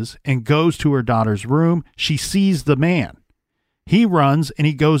noises and goes to her daughter's room. She sees the man. He runs and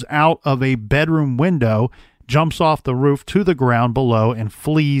he goes out of a bedroom window, jumps off the roof to the ground below, and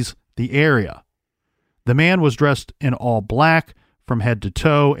flees the area. The man was dressed in all black from head to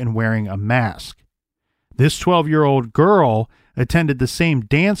toe and wearing a mask. This 12-year-old girl attended the same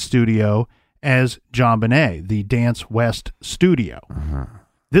dance studio as JonBenét, the Dance West studio.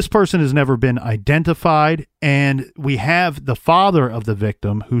 This person has never been identified, and we have the father of the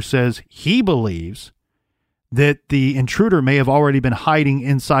victim who says he believes that the intruder may have already been hiding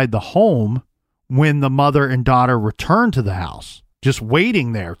inside the home when the mother and daughter returned to the house, just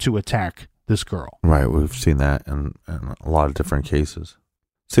waiting there to attack this girl. Right, we've seen that in a lot of different cases.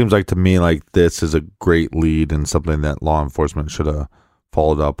 Seems like to me like this is a great lead and something that law enforcement should have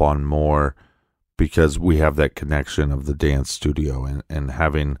followed up on more, because we have that connection of the dance studio and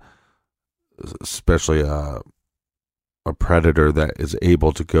having especially a predator that is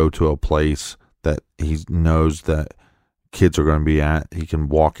able to go to a place that he knows that kids are going to be at. He can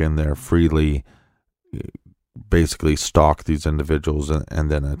walk in there freely, basically stalk these individuals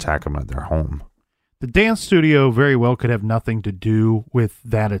and then attack them at their home. The dance studio very well could have nothing to do with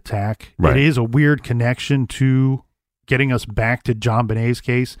that attack. Right. It is a weird connection to getting us back to JonBenét's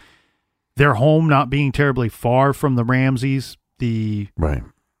case. Their home not being terribly far from the Ramseys, the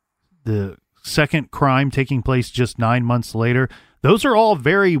second crime taking place just 9 months later. Those are all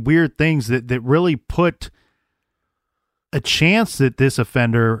very weird things that really put a chance that this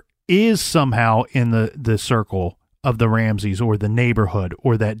offender is somehow in the circle of the Ramseys or the neighborhood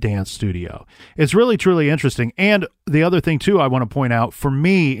or that dance studio. It's really, truly interesting. And the other thing, too, I want to point out, for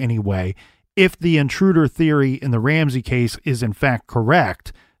me anyway, if the intruder theory in the Ramsey case is in fact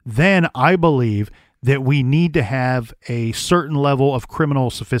correct, then I believe that we need to have a certain level of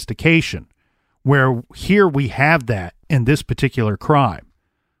criminal sophistication, where here we have that in this particular crime.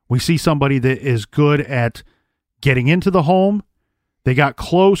 We see somebody that is good at getting into the home. They got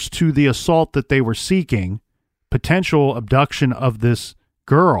close to the assault that they were seeking, potential abduction of this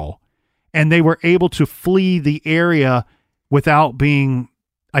girl, and they were able to flee the area without being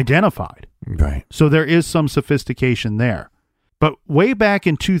identified. Right. So there is some sophistication there. But way back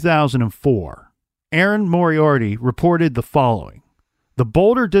in 2004, Erin Moriarty reported the following. The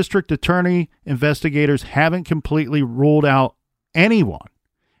Boulder District Attorney investigators haven't completely ruled out anyone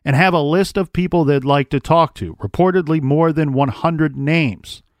and have a list of people they'd like to talk to, reportedly more than 100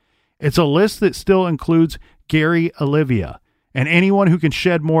 names. It's a list that still includes Gary Olivia and anyone who can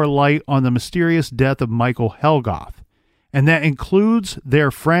shed more light on the mysterious death of Michael Helgoth. And that includes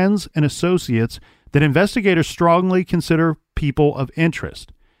their friends and associates that investigators strongly consider people of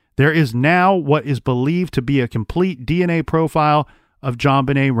interest. There is now what is believed to be a complete DNA profile of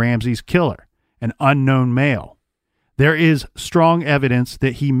JonBenét Ramsey's killer, an unknown male. There is strong evidence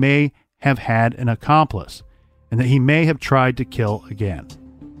that he may have had an accomplice and that he may have tried to kill again.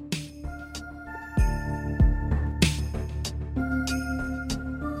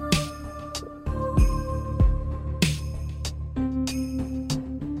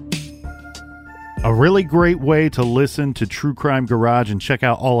 A really great way to listen to True Crime Garage and check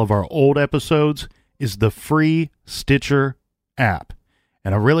out all of our old episodes is the free Stitcher app.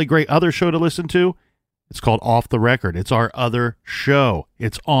 And a really great other show to listen to, it's called Off the Record. It's our other show.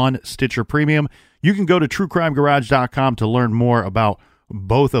 It's on Stitcher Premium. You can go to truecrimegarage.com to learn more about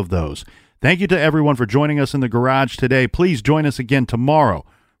both of those. Thank you to everyone for joining us in the garage today. Please join us again tomorrow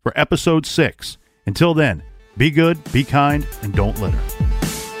for episode 6. Until then, be good, be kind, and don't litter.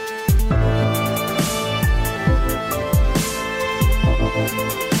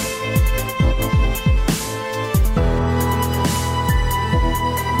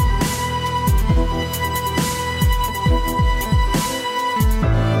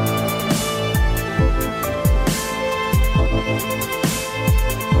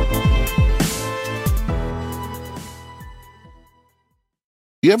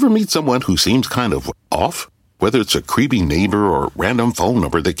 You ever meet someone who seems kind of off? Whether it's a creepy neighbor or random phone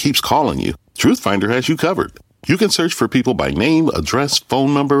number that keeps calling you, Truthfinder has you covered. You can search for people by name, address,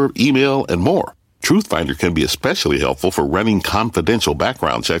 phone number, email, and more. Truthfinder can be especially helpful for running confidential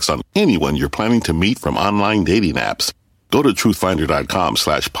background checks on anyone you're planning to meet from online dating apps. Go to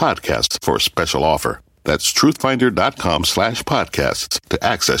truthfinder.com/podcasts for a special offer. That's truthfinder.com/podcasts to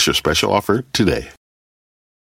access your special offer today.